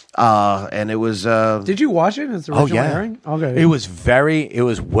 And it was... Did you watch it in its original yeah. airing? Okay. It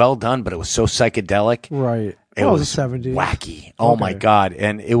was well done, but it was so psychedelic. right. It Well, was the 70s. wacky. Oh my Okay. God.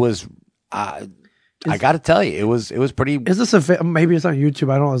 And it was, I got to tell you, it was pretty, Is this maybe it's on YouTube?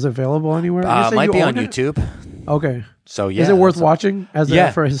 I don't know. Is it available anywhere? You say might you be on own it? YouTube. Okay. So yeah. Is it worth that's- watching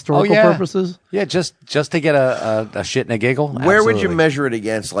for historical Oh, yeah. purposes? Yeah, just to get a shit and a giggle. Where would you Absolutely. measure it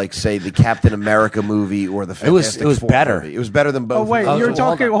against, like, say, the Captain America movie or the was- Fantastic it was Four better. movie? It was better than both. Oh wait, of those. you're hold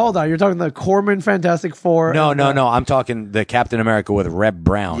talking. on. Hold on, you're talking the Corman Fantastic Four. No, and no, the- no. I'm talking the Captain America with Reb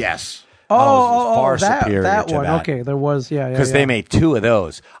Brown. Yes. far that superior that to one. that. Okay, there was Because they made two of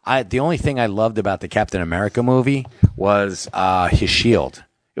those. The only thing I loved about the Captain America movie was his shield.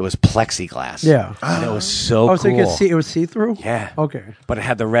 It was plexiglass. Yeah. And it was so Oh, cool. so you could see it was see through. Yeah. Okay. But it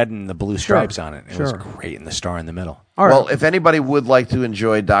had the red and the blue stripes on it. It was sure. great, and the star in the middle. All right. Well, if anybody would like to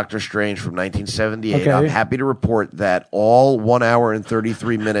enjoy Doctor Strange from 1978, Okay. I'm happy to report that all 1 hour and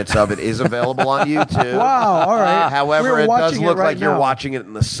 33 minutes of it is available on YouTube. Wow. All right. However, We're it does watching look right like you're now. watching it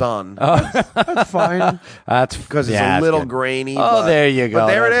in the sun That's fine. That's because it's yeah, a that's little good. grainy. Oh, there you go. But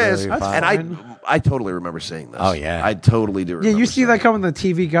there it That's is. really fine. And I totally remember seeing this. Oh, yeah. I totally do. Yeah, Remember you see seeing that it. coming in the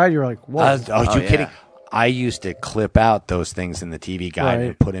TV guide, you're like, whoa. Oh, you yeah. kidding? I used to clip out those things in the TV guide Right.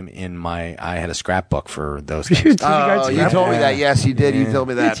 and put them in my. I had a scrapbook for those TV things. guide Oh, you scrapbook. told me that. Yes, you did. You told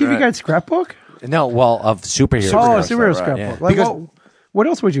me that. TV right. guide scrapbook? No, well, of superheroes. Oh, Superhero superhero stuff, right, scrapbook. yeah. Like, Because- what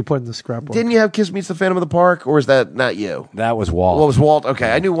else would you put in the scrapbook? Didn't you have Kiss Meets the Phantom of the Park, or is that not you? That was Walt. Well, it was Walt.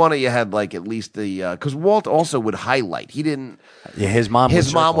 Okay, I knew one of you had like at least the because Walt also would highlight. He didn't. yeah, his mom.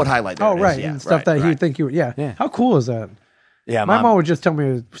 His mom circle. would highlight. There Oh, it is. right, Yeah, and stuff right, that he'd right. think you would. Yeah. How cool is that? Yeah, My mom would just tell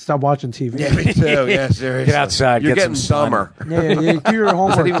me to stop watching TV. Yeah, me too. Yeah, seriously. Get outside, You're get getting some sun. dumber. Yeah, do your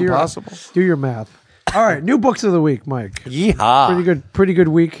homework. even do your, possible? Do your math. All right, new books of the week, Mike. Yeehaw. Pretty good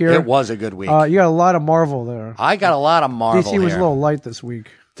week here. It was a good week. You got a lot of Marvel there. I got a lot of Marvel DC was here. a little light this week,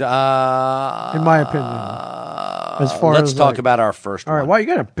 in my opinion. As far let's as talk about our first All right, one. wow, you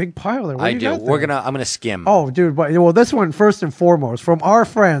got a big pile there. What I you do. got there? I'm gonna skim. Oh, dude, well, this one first and foremost from our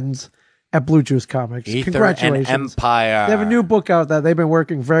friends at Blue Juice Comics. Ether Congratulations, and Empire. They have a new book out that they've been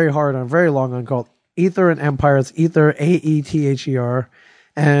working very hard on, very long on, called Ether and Empire. It's Ether, Aether,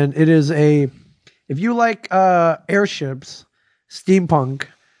 and it is if you like airships, steampunk.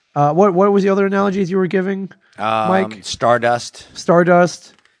 What was the other analogies you were giving, Mike?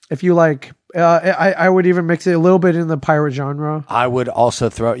 Stardust. If you like, I would even mix it a little bit in the pirate genre. I would also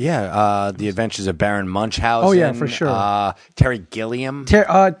throw, The Adventures of Baron Munchausen. Oh, yeah, for sure. Terry Gilliam.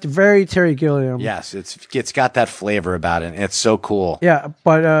 Very Terry Gilliam. Yes, it's got that flavor about it. It's so cool. Yeah,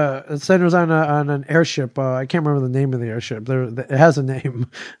 but it centers on an airship. I can't remember the name of the airship. It has a name.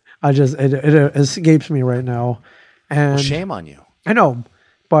 It escapes me right now. And Well, shame on you. I know,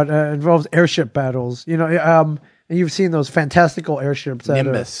 but it involves airship battles. And you've seen those fantastical airships.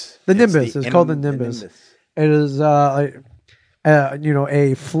 Nimbus. The Nimbus. It's called the Nimbus. It is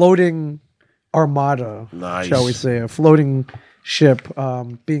a floating armada, Nice. shall we say, a floating ship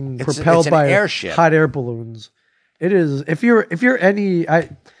being propelled it's an by airship. hot air balloons. It is. If you're any,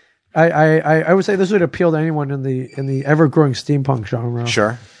 I would say this would appeal to anyone in the ever growing steampunk genre.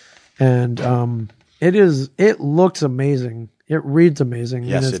 Sure. And it looks amazing. It reads amazing.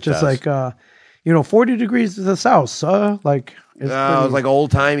 Yes, and it's it just does. like 40 degrees to the south, like it's It pretty- was like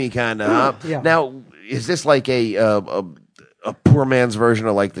old timey kind of. Huh? Yeah. Now, is this like a poor man's version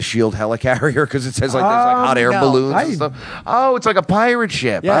of like the Shield helicarrier? Because it says like there's like hot air no. balloons and stuff. Oh, it's like a pirate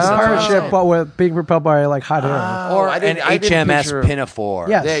ship. Yes, it's a that's pirate what I'm ship, saying. but with being propelled by like hot air. Or I an didn't HMS picture- Pinafore.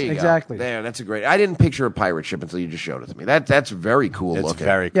 Yes. There you exactly. go. There, that's a great. I didn't picture a pirate ship until you just showed it to me. That's very cool It's looking.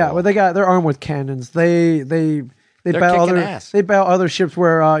 very cool. Yeah, well, they're armed with cannons. They battle kicking other ass. they battle other ships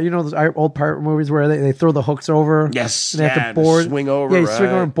where those old pirate movies where they throw the hooks over. Yes, and they have yeah, to board. swing over, Yeah, you swing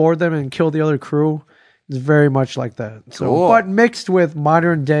right. over and board them and kill the other crew. It's very much like that. So, Cool. but mixed with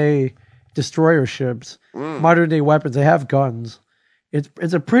modern day destroyer ships, modern day weapons. They have guns.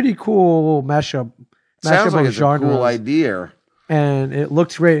 It's a pretty cool mashup. Sounds like of it's genres, a cool idea. and it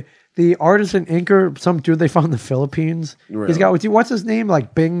looks great. The artist and inker, some dude they found in the Philippines. Really? He's got what's his name?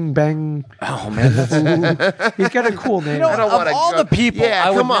 Like Bing Bang. Oh man, that's, He's got a cool name. I don't of wanna all go- the people, Yeah,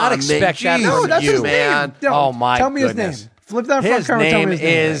 I would come not on, expect man. that Jeez. from No, that's you, his man. name. No, Oh my Tell me goodness. his name. Flip that front His cover. Tell name me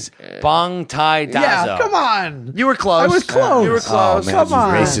his name. is Bong Tai Dazo. Yeah, come on. You were close. I was close. You were Oh close. man, Come you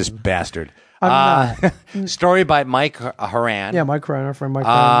on. racist bastard. I'm Story by Mike Haran. Yeah, Mike Ryan, our friend Mike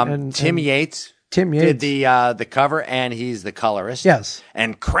Ryan. And Tim and Yates. Tim did Yates. the cover, and he's the colorist. Yes.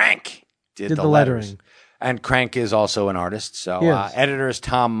 And Crank did the lettering. letters. And Crank is also an artist. So Yes. editor is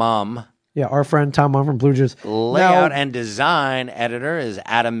Tom Mum. Yeah, our friend Tom Mum from Blue Juice. Layout and design editor is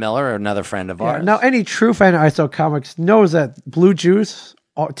Adam Miller, another friend of ours. Now, any true fan of ISO Comics knows that Blue Juice,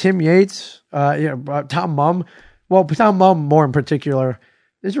 Tim Yates, Tom Mum, well, Tom Mum more in particular,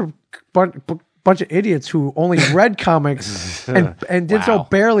 these are bunch of idiots who only read comics and did so Wow.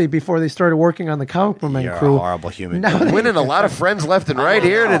 barely before they started working on the Comic Book Man You're crew. a horrible human. Now being. they- Winning a lot of friends left and right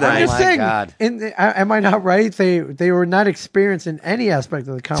here I'm tonight. just my saying. God. Am I not right? They were not experienced in any aspect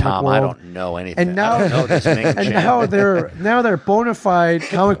of the comic Tom, world. I don't know anything. And now, I don't know this Ming and Chan. now they're bona fide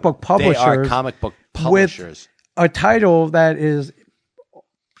comic book They publishers. are comic book publishers. with a title that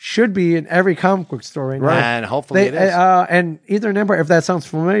should be in every comic book store right now. And hopefully it is. And Ether and Empire, if that sounds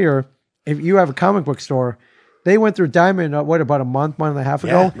familiar, if you have a comic book store, they went through Diamond about a month and a half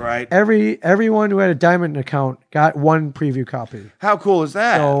ago. Yeah, right. Everyone who had a Diamond account got one preview copy. How cool is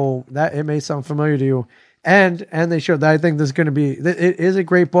that? So that it may sound familiar to you, and they showed that. I think this is going to be. It is a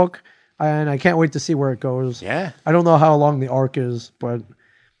great book, and I can't wait to see where it goes. Yeah. I don't know how long the arc is, but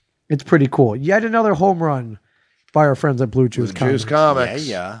it's pretty cool. Yet another home run by our friends at Blue Juice Comics. Juice Comics.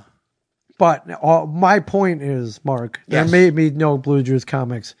 Yeah. But my point is, Mark, Yes. there may be no Blue Juice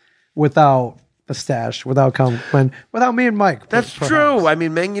Comics without the stash, without without me and Mike. That's perhaps. true. I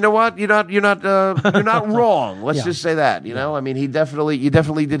mean, Ming, you know what? You're not wrong. Let's Yeah. just say that. You know, I mean, you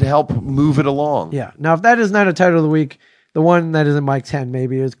definitely did help move it along. Yeah. Now, if that is not a title of the week, the one that is in Mike's hand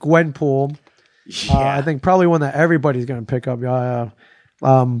maybe is Gwenpool. Yeah. I think probably one that everybody's going to pick up.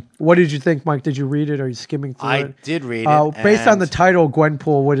 What did you think, Mike? Did you read it? Are you skimming through I it? did read it. Based on and- the title,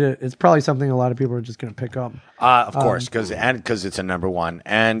 Gwenpool, it's probably something a lot of people are just going to pick up. Of course, because it's a number one,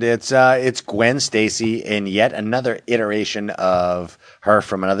 and it's Gwen Stacy in yet another iteration of her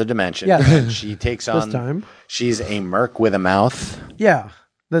from another dimension. Yes. And she takes on. time. She's a merc with a mouth. Yeah,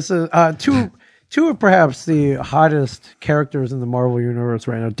 this is two of perhaps the hottest characters in the Marvel universe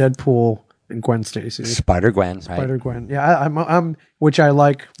right now. Deadpool and Gwen Stacy. Spider-Gwen, right? Spider-Gwen. Yeah, I'm which I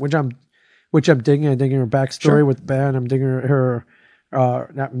like, which I'm digging. I'm digging her backstory with Ben. I'm digging her.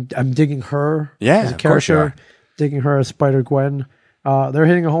 I'm digging her as a of course you character. are. Digging her as Spider-Gwen. They're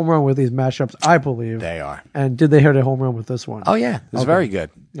hitting a home run with these mashups, I believe. They are. And did they hit a home run with this one? Oh, yeah. It's very good.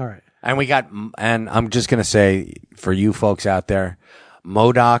 All right. And I'm just going to say, for you folks out there,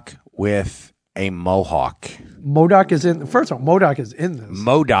 MODOK with a mohawk. MODOK is in. First of all, MODOK is in this.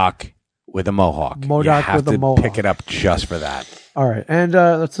 MODOK with a mohawk. MODOK you have with a to mohawk. pick it up just for that. All right, and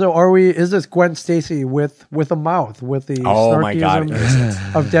so is this Gwen Stacy with a mouth, with the Oh, my God,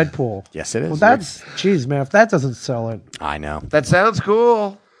 snarkism of Deadpool? Yes, it is. Well, that's, geez, man, if that doesn't sell it, I know. That sounds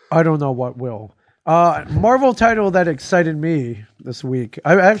cool. I don't know what will. Marvel title that excited me this week,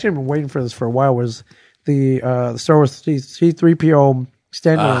 I've actually been waiting for this for a while, was the Star Wars C-3PO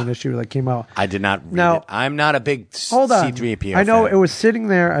standalone issue that came out. I did not read Now- it. I'm not a big Hold on. C-3PO I know fan. it was sitting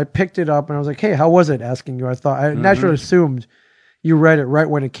there. I picked it up and I was like, hey, how was it? Asking you. I thought, Mm-hmm. I naturally assumed you read it right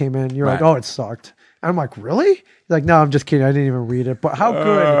when it came in. You're like, Right. oh, it sucked. I'm like, really? You're like, no, I'm just kidding. I didn't even read it. But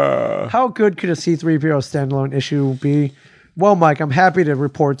how good could a C-3PO standalone issue be? Well, Mike, I'm happy to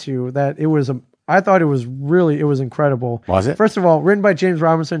report to you that I thought it was incredible. Was it? First of all, written by James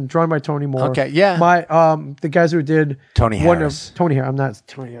Robinson, drawn by Tony Moore. Okay, yeah. The guys who did Tony Harris. Tony Harris. I'm not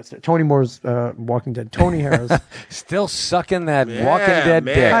Tony Harris. Tony Moore's Walking Dead. Tony Harris. Still sucking that Walking Dead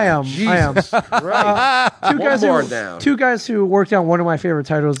man. dick. I am. Right. Two guys who worked on one of my favorite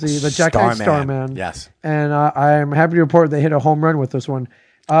titles, the Jack Knight Starman. Yes. And I'm happy to report they hit a home run with this one.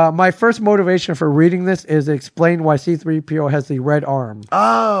 My first motivation for reading this is to explain why C-3PO has the red arm.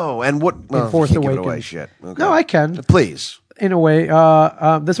 Oh, and what? Oh, Force you can't give it Awakens. away. Shit. Okay. No, I can. Please. In a way,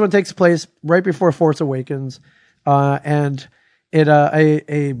 this one takes place right before Force Awakens, and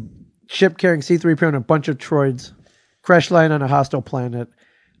a ship carrying C-3PO and a bunch of droids crash land on a hostile planet.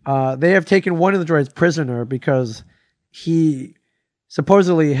 They have taken one of the droids prisoner because he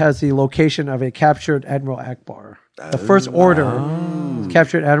supposedly has the location of a captured Admiral Akbar. The First Order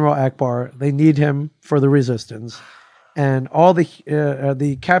captured Admiral Akbar. They need him for the Resistance, and all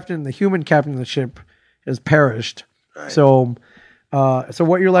the captain, the human captain of the ship, has perished. So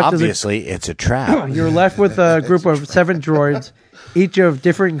what you're left Obviously, it's a trap. you're left with a group of 7 droids, each of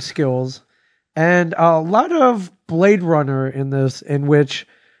differing skills, and a lot of Blade Runner in this, in which,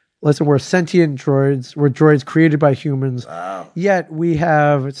 listen, we're sentient droids, we're droids created by humans, yet we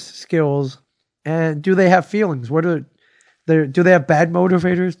have skills. And do they have feelings? Do they have bad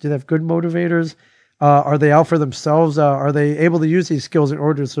motivators? Do they have good motivators? Are they out for themselves? Are they able to use these skills in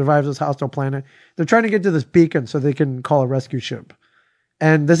order to survive this hostile planet? They're trying to get to this beacon so they can call a rescue ship.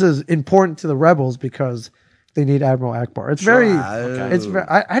 And this is important to the rebels because they need Admiral Akbar. It's very.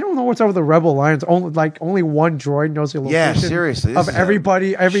 I don't know what's up with the Rebel Alliance. Only one droid knows the location. Yeah, seriously, this Of is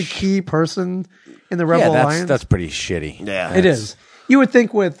everybody, every key person in the Rebel Alliance. that's pretty shitty. Yeah. It is. You would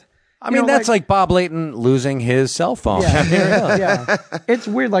think with. I mean, that's like Bob Layton losing his cell phone. Yeah. It's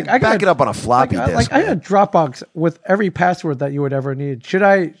weird. Like I got Back it up on a floppy disk. I had a Dropbox with every password that you would ever need. Should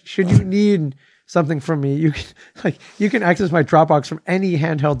you need something from me? You can access my Dropbox from any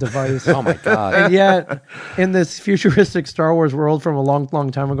handheld device. Oh my God. And yet, in this futuristic Star Wars world from a long, long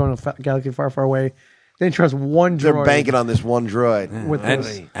time ago in a galaxy far, far away, they trust one droid. They're banking on this one droid. with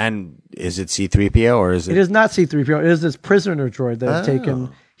this. And is it C-3PO or is it? It is not C-3PO. It is this prisoner droid that is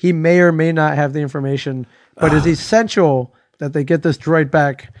taken. He may or may not have the information, but it's essential that they get this droid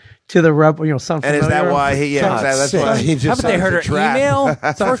back to the rebel. Sound And familiar? is that why he? Yeah, that's why he just. Haven't they heard her trap. email?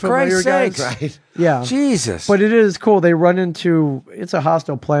 For familiar, Christ's guys? sake. Right. Yeah. Jesus. But it is cool. They run into, it's a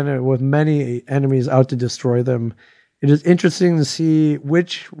hostile planet with many enemies out to destroy them. It is interesting to see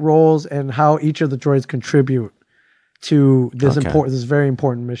which roles and how each of the droids contribute to this this very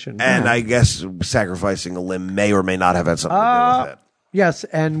important mission. And I guess sacrificing a limb may or may not have had something to do with it. Yes,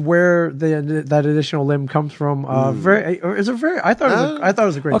 and where that additional limb comes from, I thought it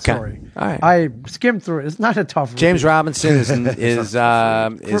was a great story. All right. I skimmed through it. It's not a tough. James read. Robinson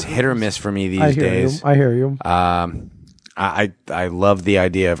is hit or miss for me these days. I hear you. I love the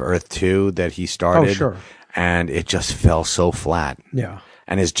idea of Earth 2 that he started. Oh, sure. And it just fell so flat. Yeah.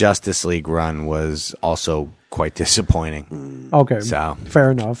 And his Justice League run was also quite disappointing. Okay. So.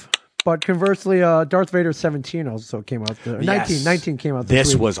 Fair enough. But conversely, Darth Vader 17 also came out. 19 came out.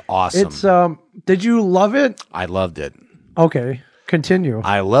 This week. was awesome. It's did you love it? I loved it. Okay, continue.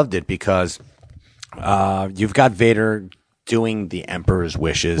 I loved it because you've got Vader doing the Emperor's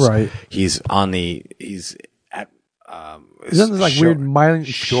wishes. Right. He's at Isn't this like weird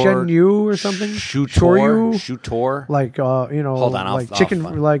Shen Yu or something? Shutor. Like Hold on, like chicken,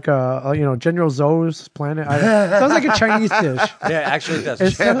 like General Zo's planet. Sounds like a Chinese dish. Yeah, actually it does.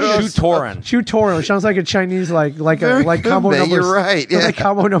 Shutoran. Shutoran sounds like a Chinese like combo number. You're right. Yeah. Like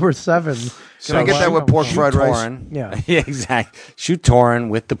combo number 7. Can I get that with pork fried rice? Yeah. Yeah, exactly. Shutoran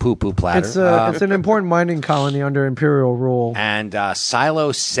with the poo-poo platter. It's an important mining colony under Imperial rule. And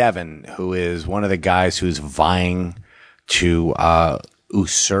Silo 7, who is one of the guys who's vying to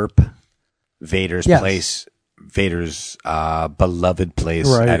usurp Vader's place, Vader's beloved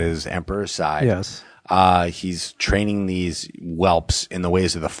place at his Emperor's side. Yes. He's training these whelps in the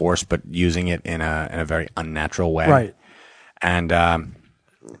ways of the Force, but using it in a very unnatural way. Right. And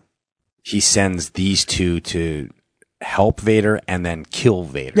he sends these two to help Vader and then kill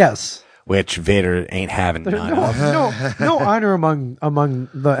Vader. Yes. Which Vader ain't having none of. No honor among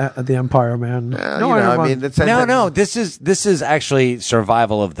the Empire, man. This is actually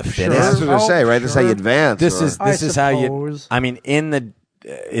survival of the fittest. That's what I was gonna say, right? This is how you advance. This is how you. I mean, in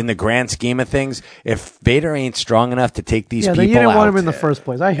the grand scheme of things, if Vader ain't strong enough to take these people you didn't out, want him in the first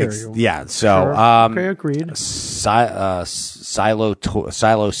place. I hear you. Yeah. So, okay, agreed. Silo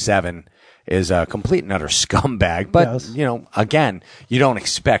 7 is a complete and utter scumbag. But, again, you don't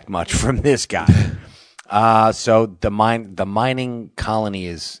expect much from this guy. So the mining colony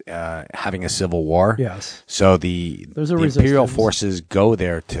is having a civil war. Yes. So the Imperial forces go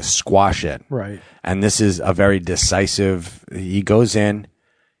there to squash it. Right. And this is a very decisive. He goes in.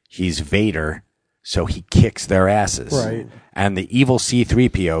 He's Vader. So he kicks their asses. Right. And the evil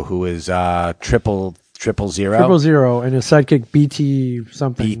C-3PO, who is triple zero. And his sidekick BT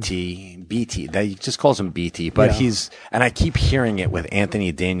something. BT. He just calls him BT, but and I keep hearing it with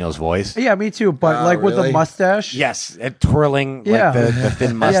Anthony Daniels' voice. Yeah, me too. But with the mustache. Yes, twirling like the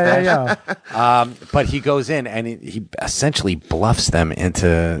thin mustache. Yeah. But he goes in and he essentially bluffs them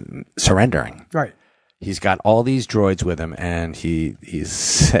into surrendering. Right. He's got all these droids with him, and he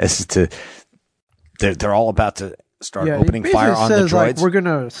says they're all about to start opening fire on the droids. Like, we're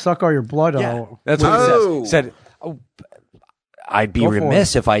gonna suck all your blood out. That's what he says. He said, I'd be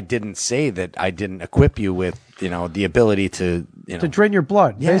remiss if I didn't say that I didn't equip you with, the ability to drain your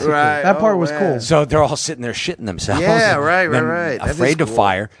blood. Yeah, basically. Right. That part was cool. So they're all sitting there shitting themselves. Yeah, right. Afraid to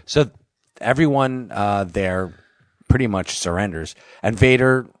fire. So everyone there pretty much surrenders. And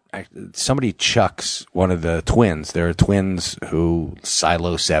Vader, somebody chucks one of the twins. There are twins who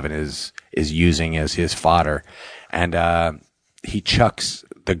Silo 7 is using as his fodder. And he chucks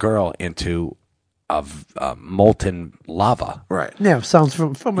the girl into of molten lava. Right. Yeah, sounds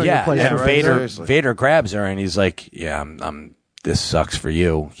familiar. Yeah, place. and right? Vader grabs her and he's like, "Yeah, this sucks for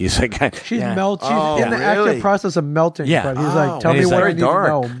you." He's like, "She's yeah. melting. She's in the active process of melting." Yeah, but he's like, "Tell me what I need to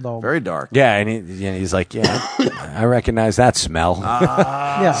know." Though. Very dark. Yeah, and he's like, "Yeah, I recognize that smell."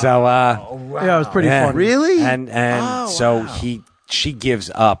 Yeah. So, yeah, it was pretty fun. Really? And she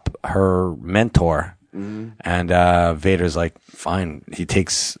gives up her mentor. Mm-hmm. And Vader's like, fine. He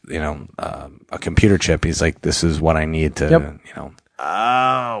takes, a computer chip. He's like, this is what I need to,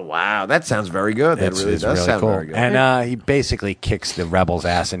 Oh, wow. That sounds very good. That really does sound cool. very good. And he basically kicks the rebels'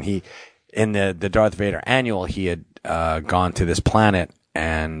 ass. And in the Darth Vader annual, he had gone to this planet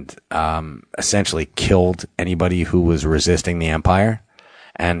and essentially killed anybody who was resisting the Empire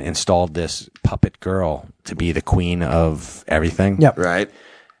and installed this puppet girl to be the queen of everything. Yep. Right.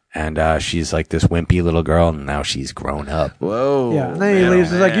 And she's like this wimpy little girl, and now she's grown up. Whoa. Yeah, and then he leaves.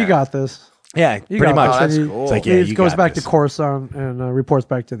 He's like, you got this. Yeah, pretty much. Oh, that's cool. It's like, he goes back to Coruscant and reports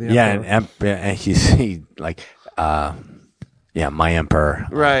back to the Emperor. Yeah, and he's like, my Emperor.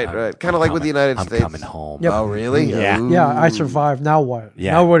 Right. Kind of like with the United I'm States. coming home. Yep. Oh, really? Yeah. Ooh. Yeah, I survived. Now what?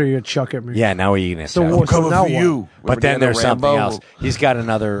 Yeah. Now what are you gonna chuck at me? Yeah, now what are you going to say? So now what? But then there's something Rambo? else. He's got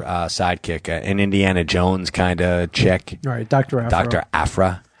another sidekick, an Indiana Jones kind of chick. Right, Dr. Afra. Dr.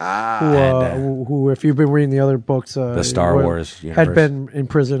 Afra. Who, if you've been reading the other books, The Star Wars had universe. been in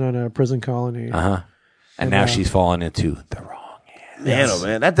prison on a prison colony. And now she's fallen into the wrong hands. Man, oh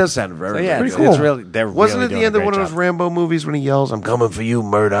man, that does sound very, Yeah, very it's good. cool. It's really, they're Wasn't really it the doing end a of one great of those job. Rambo movies when he yells, "I'm coming for you,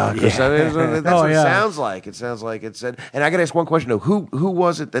 Murdoch"? That's what it sounds like. It sounds like it said. And I got to ask one question though: Who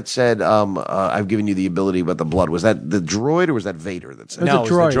was it that said, "I've given you the ability, but the blood"? Was that the droid or was that Vader that said? It was No, a it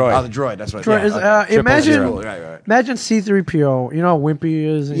was the droid. droid. Oh, the droid. That's what. Droid is, Triple imagine, zero. Right. imagine C-3PO. You know how wimpy he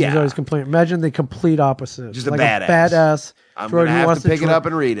is, and he's Yeah. always complaining. Imagine the complete opposite. Just a like badass. a badass I'm droid gonna who have wants to pick it up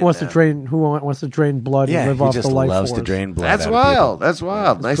and read it Who wants now. to drain blood Yeah, and live he off just the life loves force. to drain blood. That's out of wild. people. That's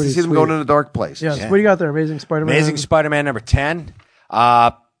wild. Nice to pretty see them sweet. going in a dark place. Yes. What do you got there? Amazing Spider-Man. Amazing Spider-Man number 10.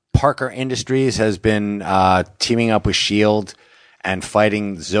 Parker Industries has been teaming up with S.H.I.E.L.D. and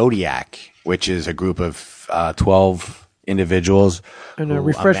fighting Zodiac, which is a group of 12 individuals. And who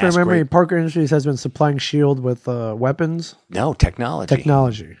refresh my amass memory, great- Parker Industries has been supplying S.H.I.E.L.D. with weapons. No, technology.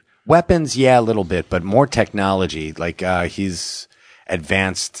 Technology. Weapons, yeah, a little bit, but more technology. Like he's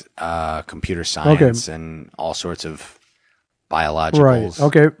advanced computer science and all sorts of biologicals. Right.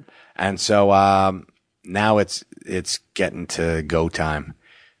 Okay. And so now it's getting to go time.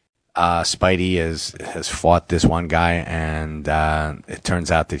 Spidey has fought this one guy, and it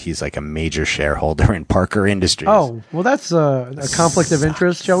turns out that he's like a major shareholder in Parker Industries. Oh, well, that's a conflict of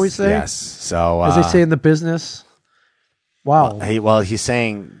interest, shall we say? Yes. So As they say in the business. Wow. He's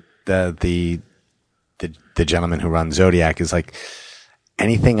saying the gentleman who runs Zodiac is like,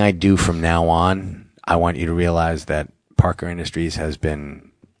 anything I do from now on, I want you to realize that Parker Industries has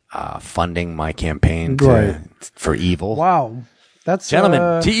been funding my campaign for evil. Wow. That's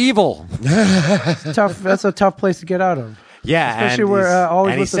Gentlemen, to evil. tough. That's a tough place to get out of. Yeah, Especially and where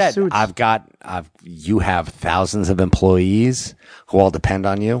always and he with the said, suits. you have thousands of employees who all depend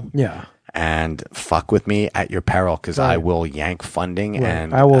on you. Yeah. And fuck with me at your peril, because I Right. will yank funding, Right.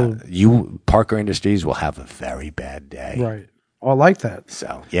 and I will- Parker Industries will have a very bad day. Right. Oh, I like that.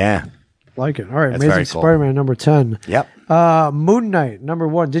 So yeah, Like it. All right. That's Amazing very cool. Spider-Man number 10. yep. Moon Knight number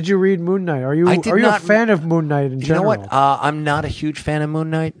 1. Did you read Moon Knight? Are you I did a not- fan of Moon Knight in You general? know what? I'm not a huge fan of Moon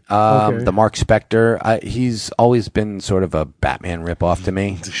Knight. Okay. The Mark Spector, he's always been sort of a Batman ripoff to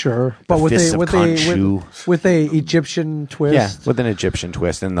me. Sure, but with Fists a of with Khonshu. with a Egyptian twist. Yeah, with an Egyptian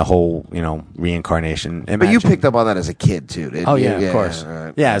twist and the whole, reincarnation. But you picked up on that as a kid too, didn't Oh you? yeah, of course. all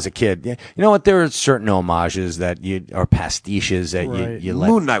right. Yeah, as a kid. Yeah, you know what? There are certain homages that or pastiches that Right. you let.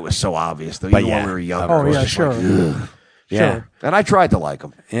 Moon Knight was so obvious though. But Even when yeah. we were younger. Oh it was yeah, just sure. like, Yeah, Sure. and I tried to like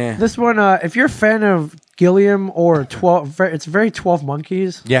him. yeah, This one, if you're a fan of Gilliam or 12, it's very 12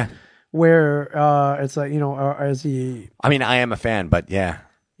 Monkeys, yeah. where it's like as he. I mean, I am a fan, but yeah,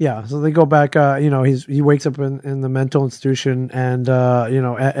 Yeah, so they go back. He wakes up in the mental institution, and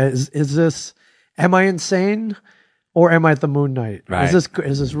is this? Am I insane, or am I at the Moon Knight? Right. Is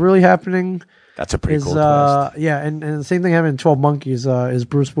this really happening? that's a pretty Is cool twist. yeah, and the same thing happened in 12 Monkeys. Is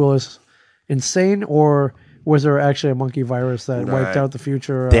Bruce Willis insane, or was there actually a monkey virus that wiped out the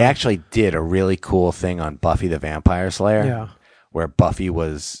future? They actually did a really cool thing on Buffy the Vampire Slayer. Yeah. Where Buffy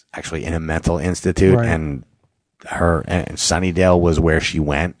was actually in a mental institute, Right. and Sunnydale was where she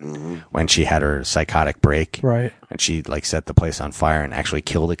went when she had her psychotic break. Right. And she set the place on fire and actually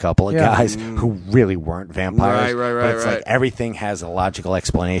killed a couple of guys who really weren't vampires. Right, But it's like everything has a logical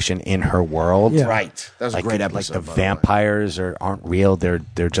explanation in her world. Yeah. Right. That was a great episode. Like the by the way. vampires aren't real.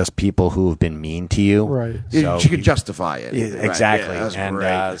 They're just people who have been mean to you. Right. Yeah, So she could justify it. yeah, Right, exactly. yeah, that was And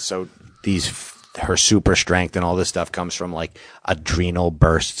great. so her super strength and all this stuff comes from adrenal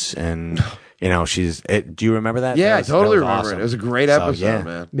bursts, and she's. Do you remember that? Yeah, I That totally was remember awesome. it. It was a great So, episode, yeah.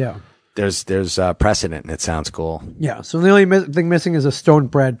 man. Yeah. There's precedent, and it sounds cool. Yeah. So the only thing missing is a stoned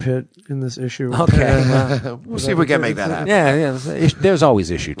Brad Pitt in this issue. Okay. We'll see if we can make that happen. yeah. There's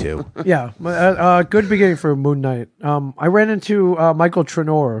always issue 2. Yeah. Good beginning for Moon Knight. I ran into Michael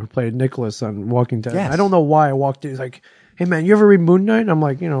Trenor, who played Nicholas on Walking Dead. Yes. I don't know why I walked in. He's like, "Hey man, you ever read Moon Knight?" I'm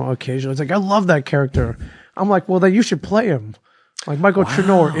like, occasionally. It's like, I love that character. I'm like, well, then you should play him. Like Michael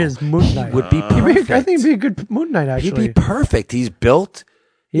Trenor is Moon Knight. Would be I think he'd be a good Moon Knight. He'd Actually, be perfect. He's built.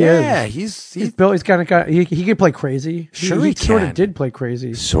 He yeah, is. he's He's built. He's kind of. He could play crazy. Sure he he sort of can. did play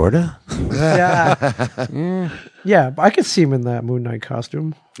crazy. sorta. Yeah, yeah. But I could see him in that Moon Knight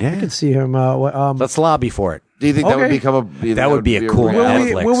costume. Yeah. I could see him. Let's lobby for it. Do you think that would Okay. become a? That would be a cool Will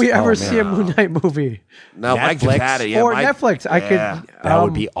Netflix. we? Will we ever Oh, see a Moon Knight movie No, Mike just Netflix? had it. Yeah, or Mike, Netflix? I could. Yeah. That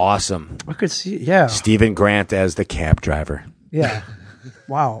would be awesome. I could see. Yeah. Stephen Grant as the cab driver. Yeah.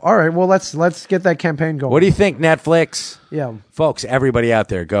 Wow. All right. Well, let's get that campaign going. What do you think, Netflix? Yeah. Folks, everybody out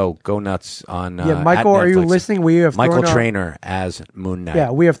there, go nuts on. Yeah. Michael, at are you Netflix. listening? We have Michael thrown our- Trainer as Moon Knight.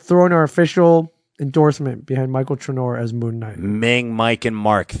 Yeah, we have thrown our official endorsement behind Michael Trenor as Moon Knight. Ming, Mike, and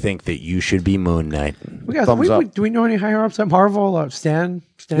Mark think that you should be Moon Knight. Thumbs up. Do we know any higher ups at Marvel? Stan?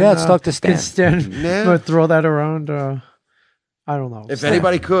 Yeah, let's talk to Stan. Can Stan Yeah. throw that around? I don't know. If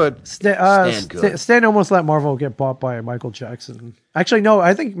anybody could, Stan could. Stan almost let Marvel get bought by Michael Jackson. Actually, no.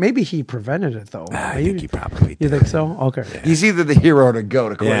 I think maybe he prevented it though. I think he probably You did. think so? Okay. he's either the hero or the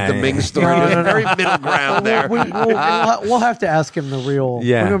goat, according Yeah, to yeah. Ming's story. No, There's no, a very middle ground there. We'll have to ask him the real.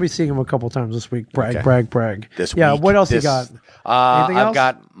 Yeah. We're gonna be seeing him a couple times this week. Brag, Okay. brag. This yeah. week, What else this- you got? Anything I've else?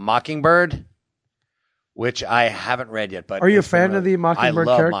 got Mockingbird, which I haven't read yet. But Are you a it's fan been of the Mockingbird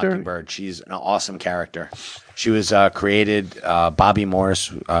I love character? Mockingbird. She's an awesome character. She was created. Bobby Morris.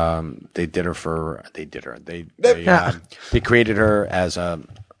 They created her as a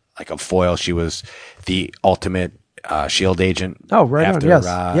foil. She was the ultimate Shield agent. Oh, right on, after, yes.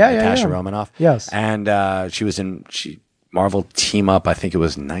 Natasha Yeah. Romanoff. Yes. And she was in Marvel Team Up. I think it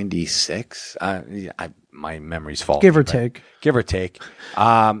was 96. My memory's faulty. Give or but- take. Give or take.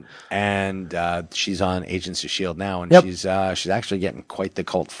 And she's on Agents of Shield now, and Yep. she's actually getting quite the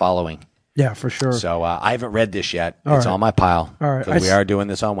cult following. Yeah, for sure. So I haven't read this yet. All It's right. on my pile. All right. Because we are doing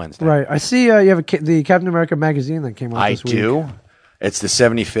this on Wednesday. Right. I see you have the Captain America magazine that came out I this week. do. It's the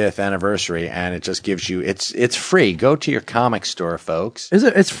 75th anniversary, and it just gives you it's free. Go to your comic store, folks. Is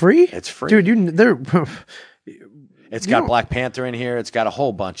it? It's free? It's free. Dude, they're It's You got know- Black Panther in here. It's got a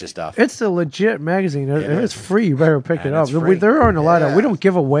whole bunch of stuff. it's a legit magazine. If it's free, you better pick it And up. it's free. There aren't a lot of. We don't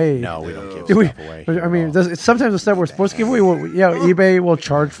give away. No, we don't give Do we? stuff away. I mean, sometimes the stuff we're supposed to give away, eBay will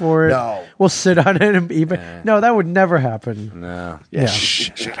charge for it. No. We'll sit on it and eBay. No, that would never happen. No. Yeah.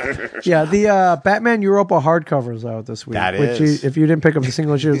 Yeah, the Batman Europa hardcover is out this week. That which is. if you didn't pick up the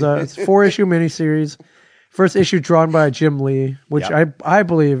single issues, it's a 4-issue miniseries. First issue drawn by Jim Lee, which Yep. I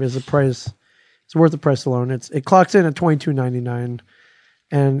believe is a price. It's worth the price alone. It clocks in at $22.99,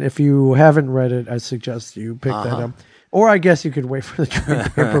 and if you haven't read it, I suggest you pick that up. Or I guess you could wait for the trade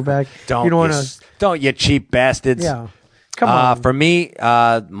paperback. Don't you don't want you, to? don't you cheap bastards. Yeah, come on. For me,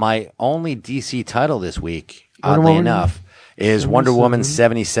 my only DC title this week, Wonder oddly Woman enough, is Wonder Woman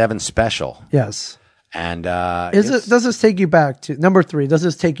 77 Special. Yes. And Does this take you back to number 3? Does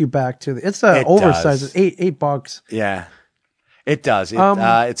this take you back to it's It oversized? does. It's $8. Yeah. It does.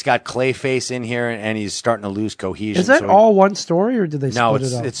 It's got Clayface in here, and he's starting to lose cohesion. Is that so all one story, or did they No,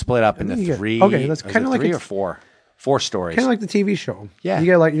 split it up? it's split up I think into you get- 3. okay, that's is kinda it like 3 it's- or 4. 4 stories. Kind of like the TV show. Yeah.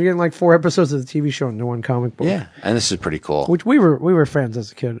 you're getting like 4 episodes of the TV show into one comic book. Yeah, and this is pretty cool. which we were fans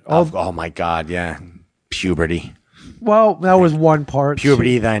as a kid. Oh my God, yeah. Puberty. Well, that was one part.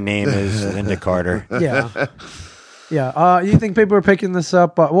 Puberty, thy name is Linda Carter. Yeah. Yeah. You think people are picking this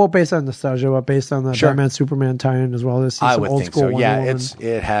up? Well, based on nostalgia, but based on the Sure. Batman Superman tie-in as well. This I some would old think school so. Wonder Yeah, Woman.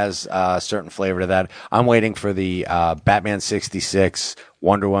 it has a certain flavor to that. I'm waiting for the Batman 66,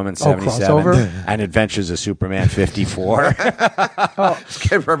 Wonder Woman 77, crossover? and Adventures of Superman 54.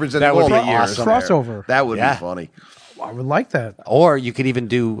 Can represent That all would be the years. awesome. Crossover. That would Yeah. be funny. I would like that. Or you could even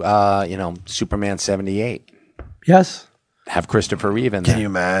do, Superman 78. Yes. Have Christopher Reeve in Can there. you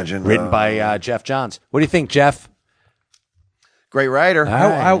imagine? Written by Jeff Johns. What do you think, Jeff? Great writer.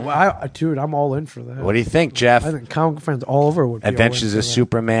 Dude, I'm all in for that. What do you think, Jeff? I think comic fans all over would be all Adventures in of for that.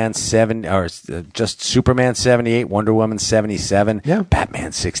 Superman 7 or just Superman 78, Wonder Woman 77, Yeah.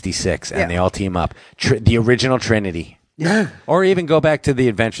 Batman 66, and Yeah. they all team up. The original Trinity. Yeah. Or even go back to the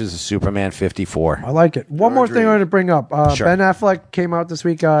Adventures of Superman 54. I like it. One more thing I want to bring up. Sure. Ben Affleck came out this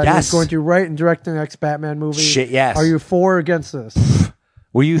week. Yes. He's going to write and direct the next Batman movie. Shit, yes. Are you for or against this?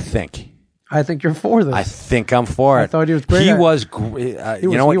 What do you think? I think you're for this. I think I'm for it. I thought he was great He at it. was great.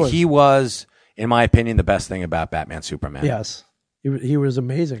 You know what? He was, in my opinion, the best thing about Batman Superman. Yes. He was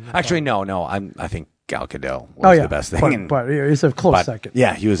amazing. Actually, no. I think Gal Gadot was the best thing. But it's a close But, second.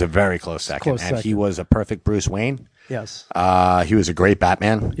 Yeah, he was a very close second. Close and he second. was a perfect Bruce Wayne. Yes. He was a great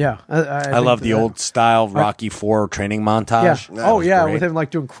Batman. Yeah. I think love the that- old style Rocky IV training Yeah. montage. Oh, was yeah. great. With him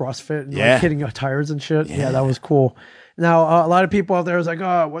like doing CrossFit and Yeah. like hitting tires and shit. Yeah, that was cool. Now, a lot of people out there is like,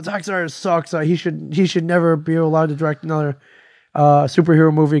 oh, well, Zack Snyder sucks. He should never be allowed to direct another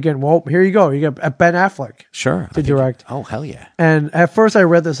superhero movie again. Well, here you go. You got Ben Affleck Sure. to direct. Oh, hell yeah. And at first I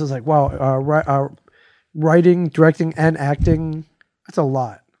read this, I was like, wow, writing, directing, and acting, that's a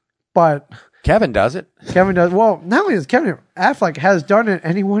lot. But Kevin does it. Kevin does, well, not only does Kevin, Affleck has done it,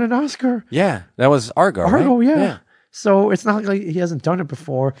 and he won an Oscar. Yeah. That was Argo, Argo, right? yeah. So it's not like he hasn't done it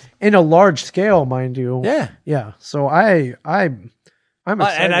before in a large scale, mind you. Yeah. Yeah. So I'm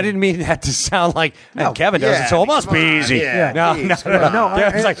excited. And I didn't mean that to sound like No. Kevin does Yeah, it, so it must come be on, easy. yeah, No, geez, no, no, no. no.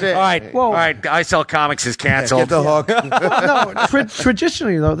 Yeah, it's like, That's it. all right, Well- all right. I Sell Comics is canceled. Get the hook. no,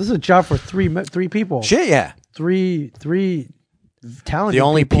 traditionally though, this is a job for three people. Shit, yeah. Three talented. The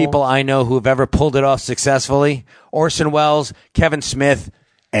only people I know who have ever pulled it off successfully: Orson Welles, Kevin Smith,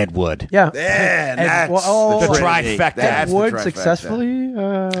 Ed Wood. Yeah. Yeah, And- that's well, The oh, trifecta. Ed That's the Wood trifecta. successfully.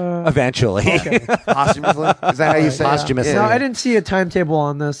 Eventually. Posthumously? Is that how you say Posthumously. it? No, I didn't see a timetable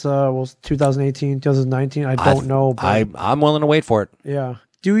on this. Well, 2018, 2019. I don't know. But I'm willing to wait for it. yeah.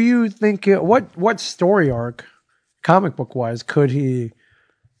 Do you think what story arc, comic book wise, could he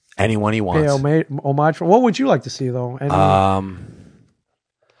Anyone he pay wants. homage for? What would you like to see though?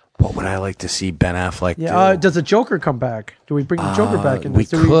 What would I like to see Ben Affleck Yeah. do? Does the Joker come back? Do we bring the Joker back in? we this?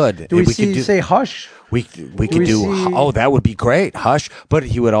 Do could. Do we, We could see do- say Hush? We we could do. see- Oh, that would be great. Hush. But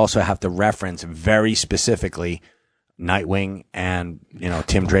he would also have to reference very specifically Nightwing and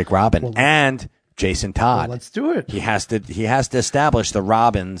Tim Drake Robin and Jason Todd. Let's do it. He has to establish the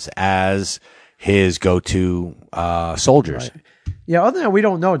Robins as his go-to soldiers. Right. Yeah, other than that, we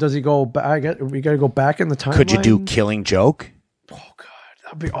don't know. Does he go back? We got to go back in the timeline. Could you do Killing Joke? Oh God,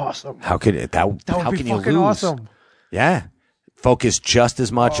 that'd be awesome. How could it? That That how would be can you fucking lose? awesome. Yeah. Focus just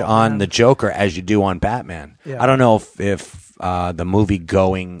as much on the Joker as you do on Batman. Yeah. I don't know if the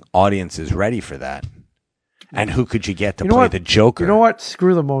movie-going audience is ready for that. And who could you get to play the Joker? You know what?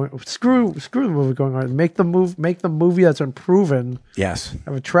 Screw the movie. Screw the movie going on. Make the movie that's been proven. Yes.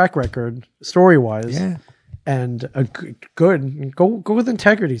 Have a track record story wise. Yeah. And a good go with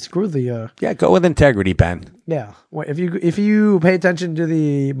integrity. Screw the Yeah, go with integrity, Ben. yeah. Well, if you pay attention to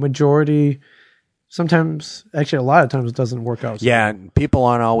the majority, sometimes actually a lot of times it doesn't work out. So. Yeah, people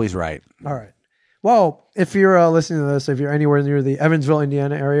aren't always right. All right. Well, if you're listening to this, if you're anywhere near the Evansville,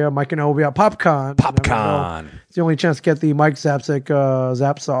 Indiana area, Mike and I will be at PopCon. PopCon. It's the only chance to get the Mike Zapsik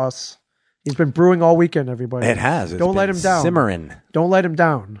Zap Sauce. He's been brewing all weekend, everybody. It has. Don't let him down. Simmering. Don't let him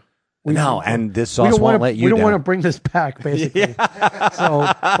down. And this sauce won't let you We don't down. want to bring this back, basically. So,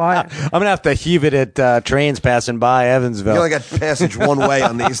 bye. I'm going to have to heave it at trains passing by Evansville. You only got passage one way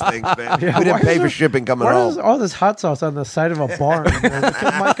on these things, man. Yeah, We didn't why pay is for there- shipping coming Why home. is all this hot sauce on the side of a barn?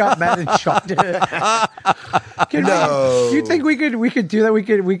 Mike got mad and chucked it. No. Do you think we could do that? We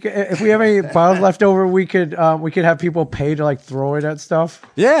could if we have any bottles left over, we could have people pay to like throw it at stuff.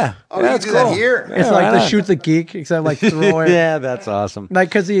 Yeah. Oh, you can do that here. It's why like the not? shoot the geek, except like throw it. Yeah, that's awesome. Like,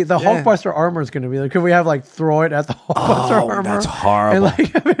 because the Hulkbuster armor is going to be like, could we have like throw it at the Hulkbuster armor? That's horrible. And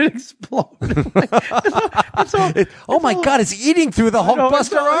like have it explode. It's all- Oh my God, it's eating through the no, it's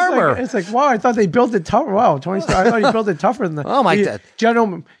Hulkbuster all- armor. It's like, wow, I thought they built it tougher. Wow, Tony Stark, I thought he built it tougher than that. Oh, my God.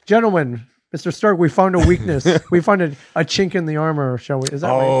 Gentlemen, Mr. Stark, we found a weakness. We found a chink in the armor, shall we? Is that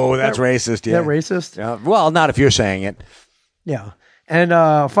Oh, right? that's racist. Is Yeah. that racist? Yeah. Well, not if you're saying it. Yeah. And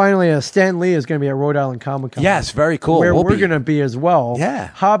finally, Stan Lee is going to be at Rhode Island Comic Con. Yes, very cool. Where We'll we're be- going to be as well. Yeah.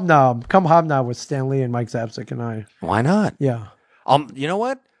 Hobnob. Come hobnob with Stan Lee and Mike Zapsik and I. Why not? Yeah. You know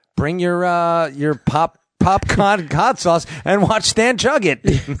what? Bring your popcorn hot sauce and watch Stan chug it.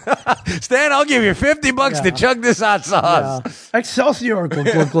 Stan, I'll give you $50 to Yeah. chug this hot sauce. Excelsior. Glug,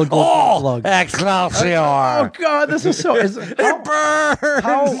 glug, glug, glug, Oh, glug. Excelsior! Oh, God. This is so... It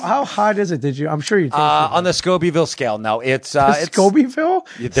burns. How hot is it? I'm sure you tasted it. On the Scobie Scale, no, it's Scobieville?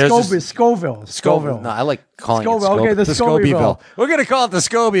 there's Scoville. Scoville. No, I like calling Scoville. it Okay, the Scobieville. Scobieville. We're gonna call it the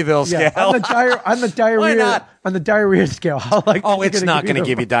Scobieville scale. Yeah, on the diarrhea. Why not? On the diarrhea scale. How like Oh, it's not going to the-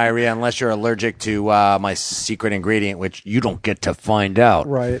 give you diarrhea unless you're allergic to my secret ingredient, which you don't get to find out.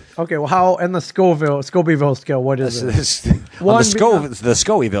 Right. Okay. Well, how and the Scobieville scale? What is it? On One the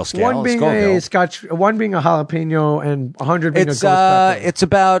Scobieville scale. One being Scoville. a Scotch, one being a jalapeno, and 100 being a It's ghost pepper. it's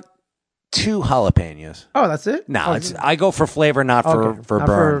about 2 jalapenos. Oh, that's it. No, I go for flavor, not for Okay, for not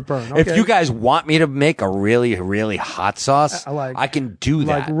burn. for burn, If okay. you guys want me to make a really really hot sauce, I can do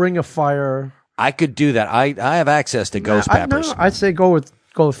like that. Ring of Fire. I could do that. I have access to ghost peppers. I'd say go with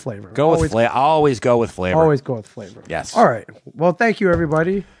flavor. Go with flavor. Always go with flavor. Always go with flavor. Yes. All right. Well, thank you,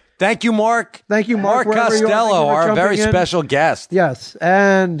 everybody. Thank you, Mark. Thank you, Mark, Mark wherever you are. Thank you Costello, for our jumping very in. special guest. Yes,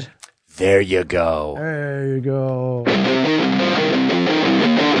 and There you go. there you go.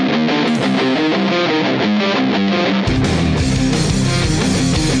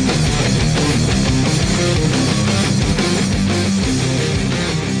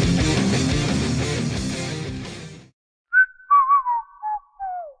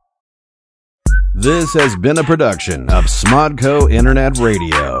 This has been a production of Smodco Internet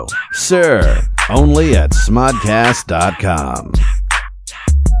Radio. Sir, only at smodcast.com.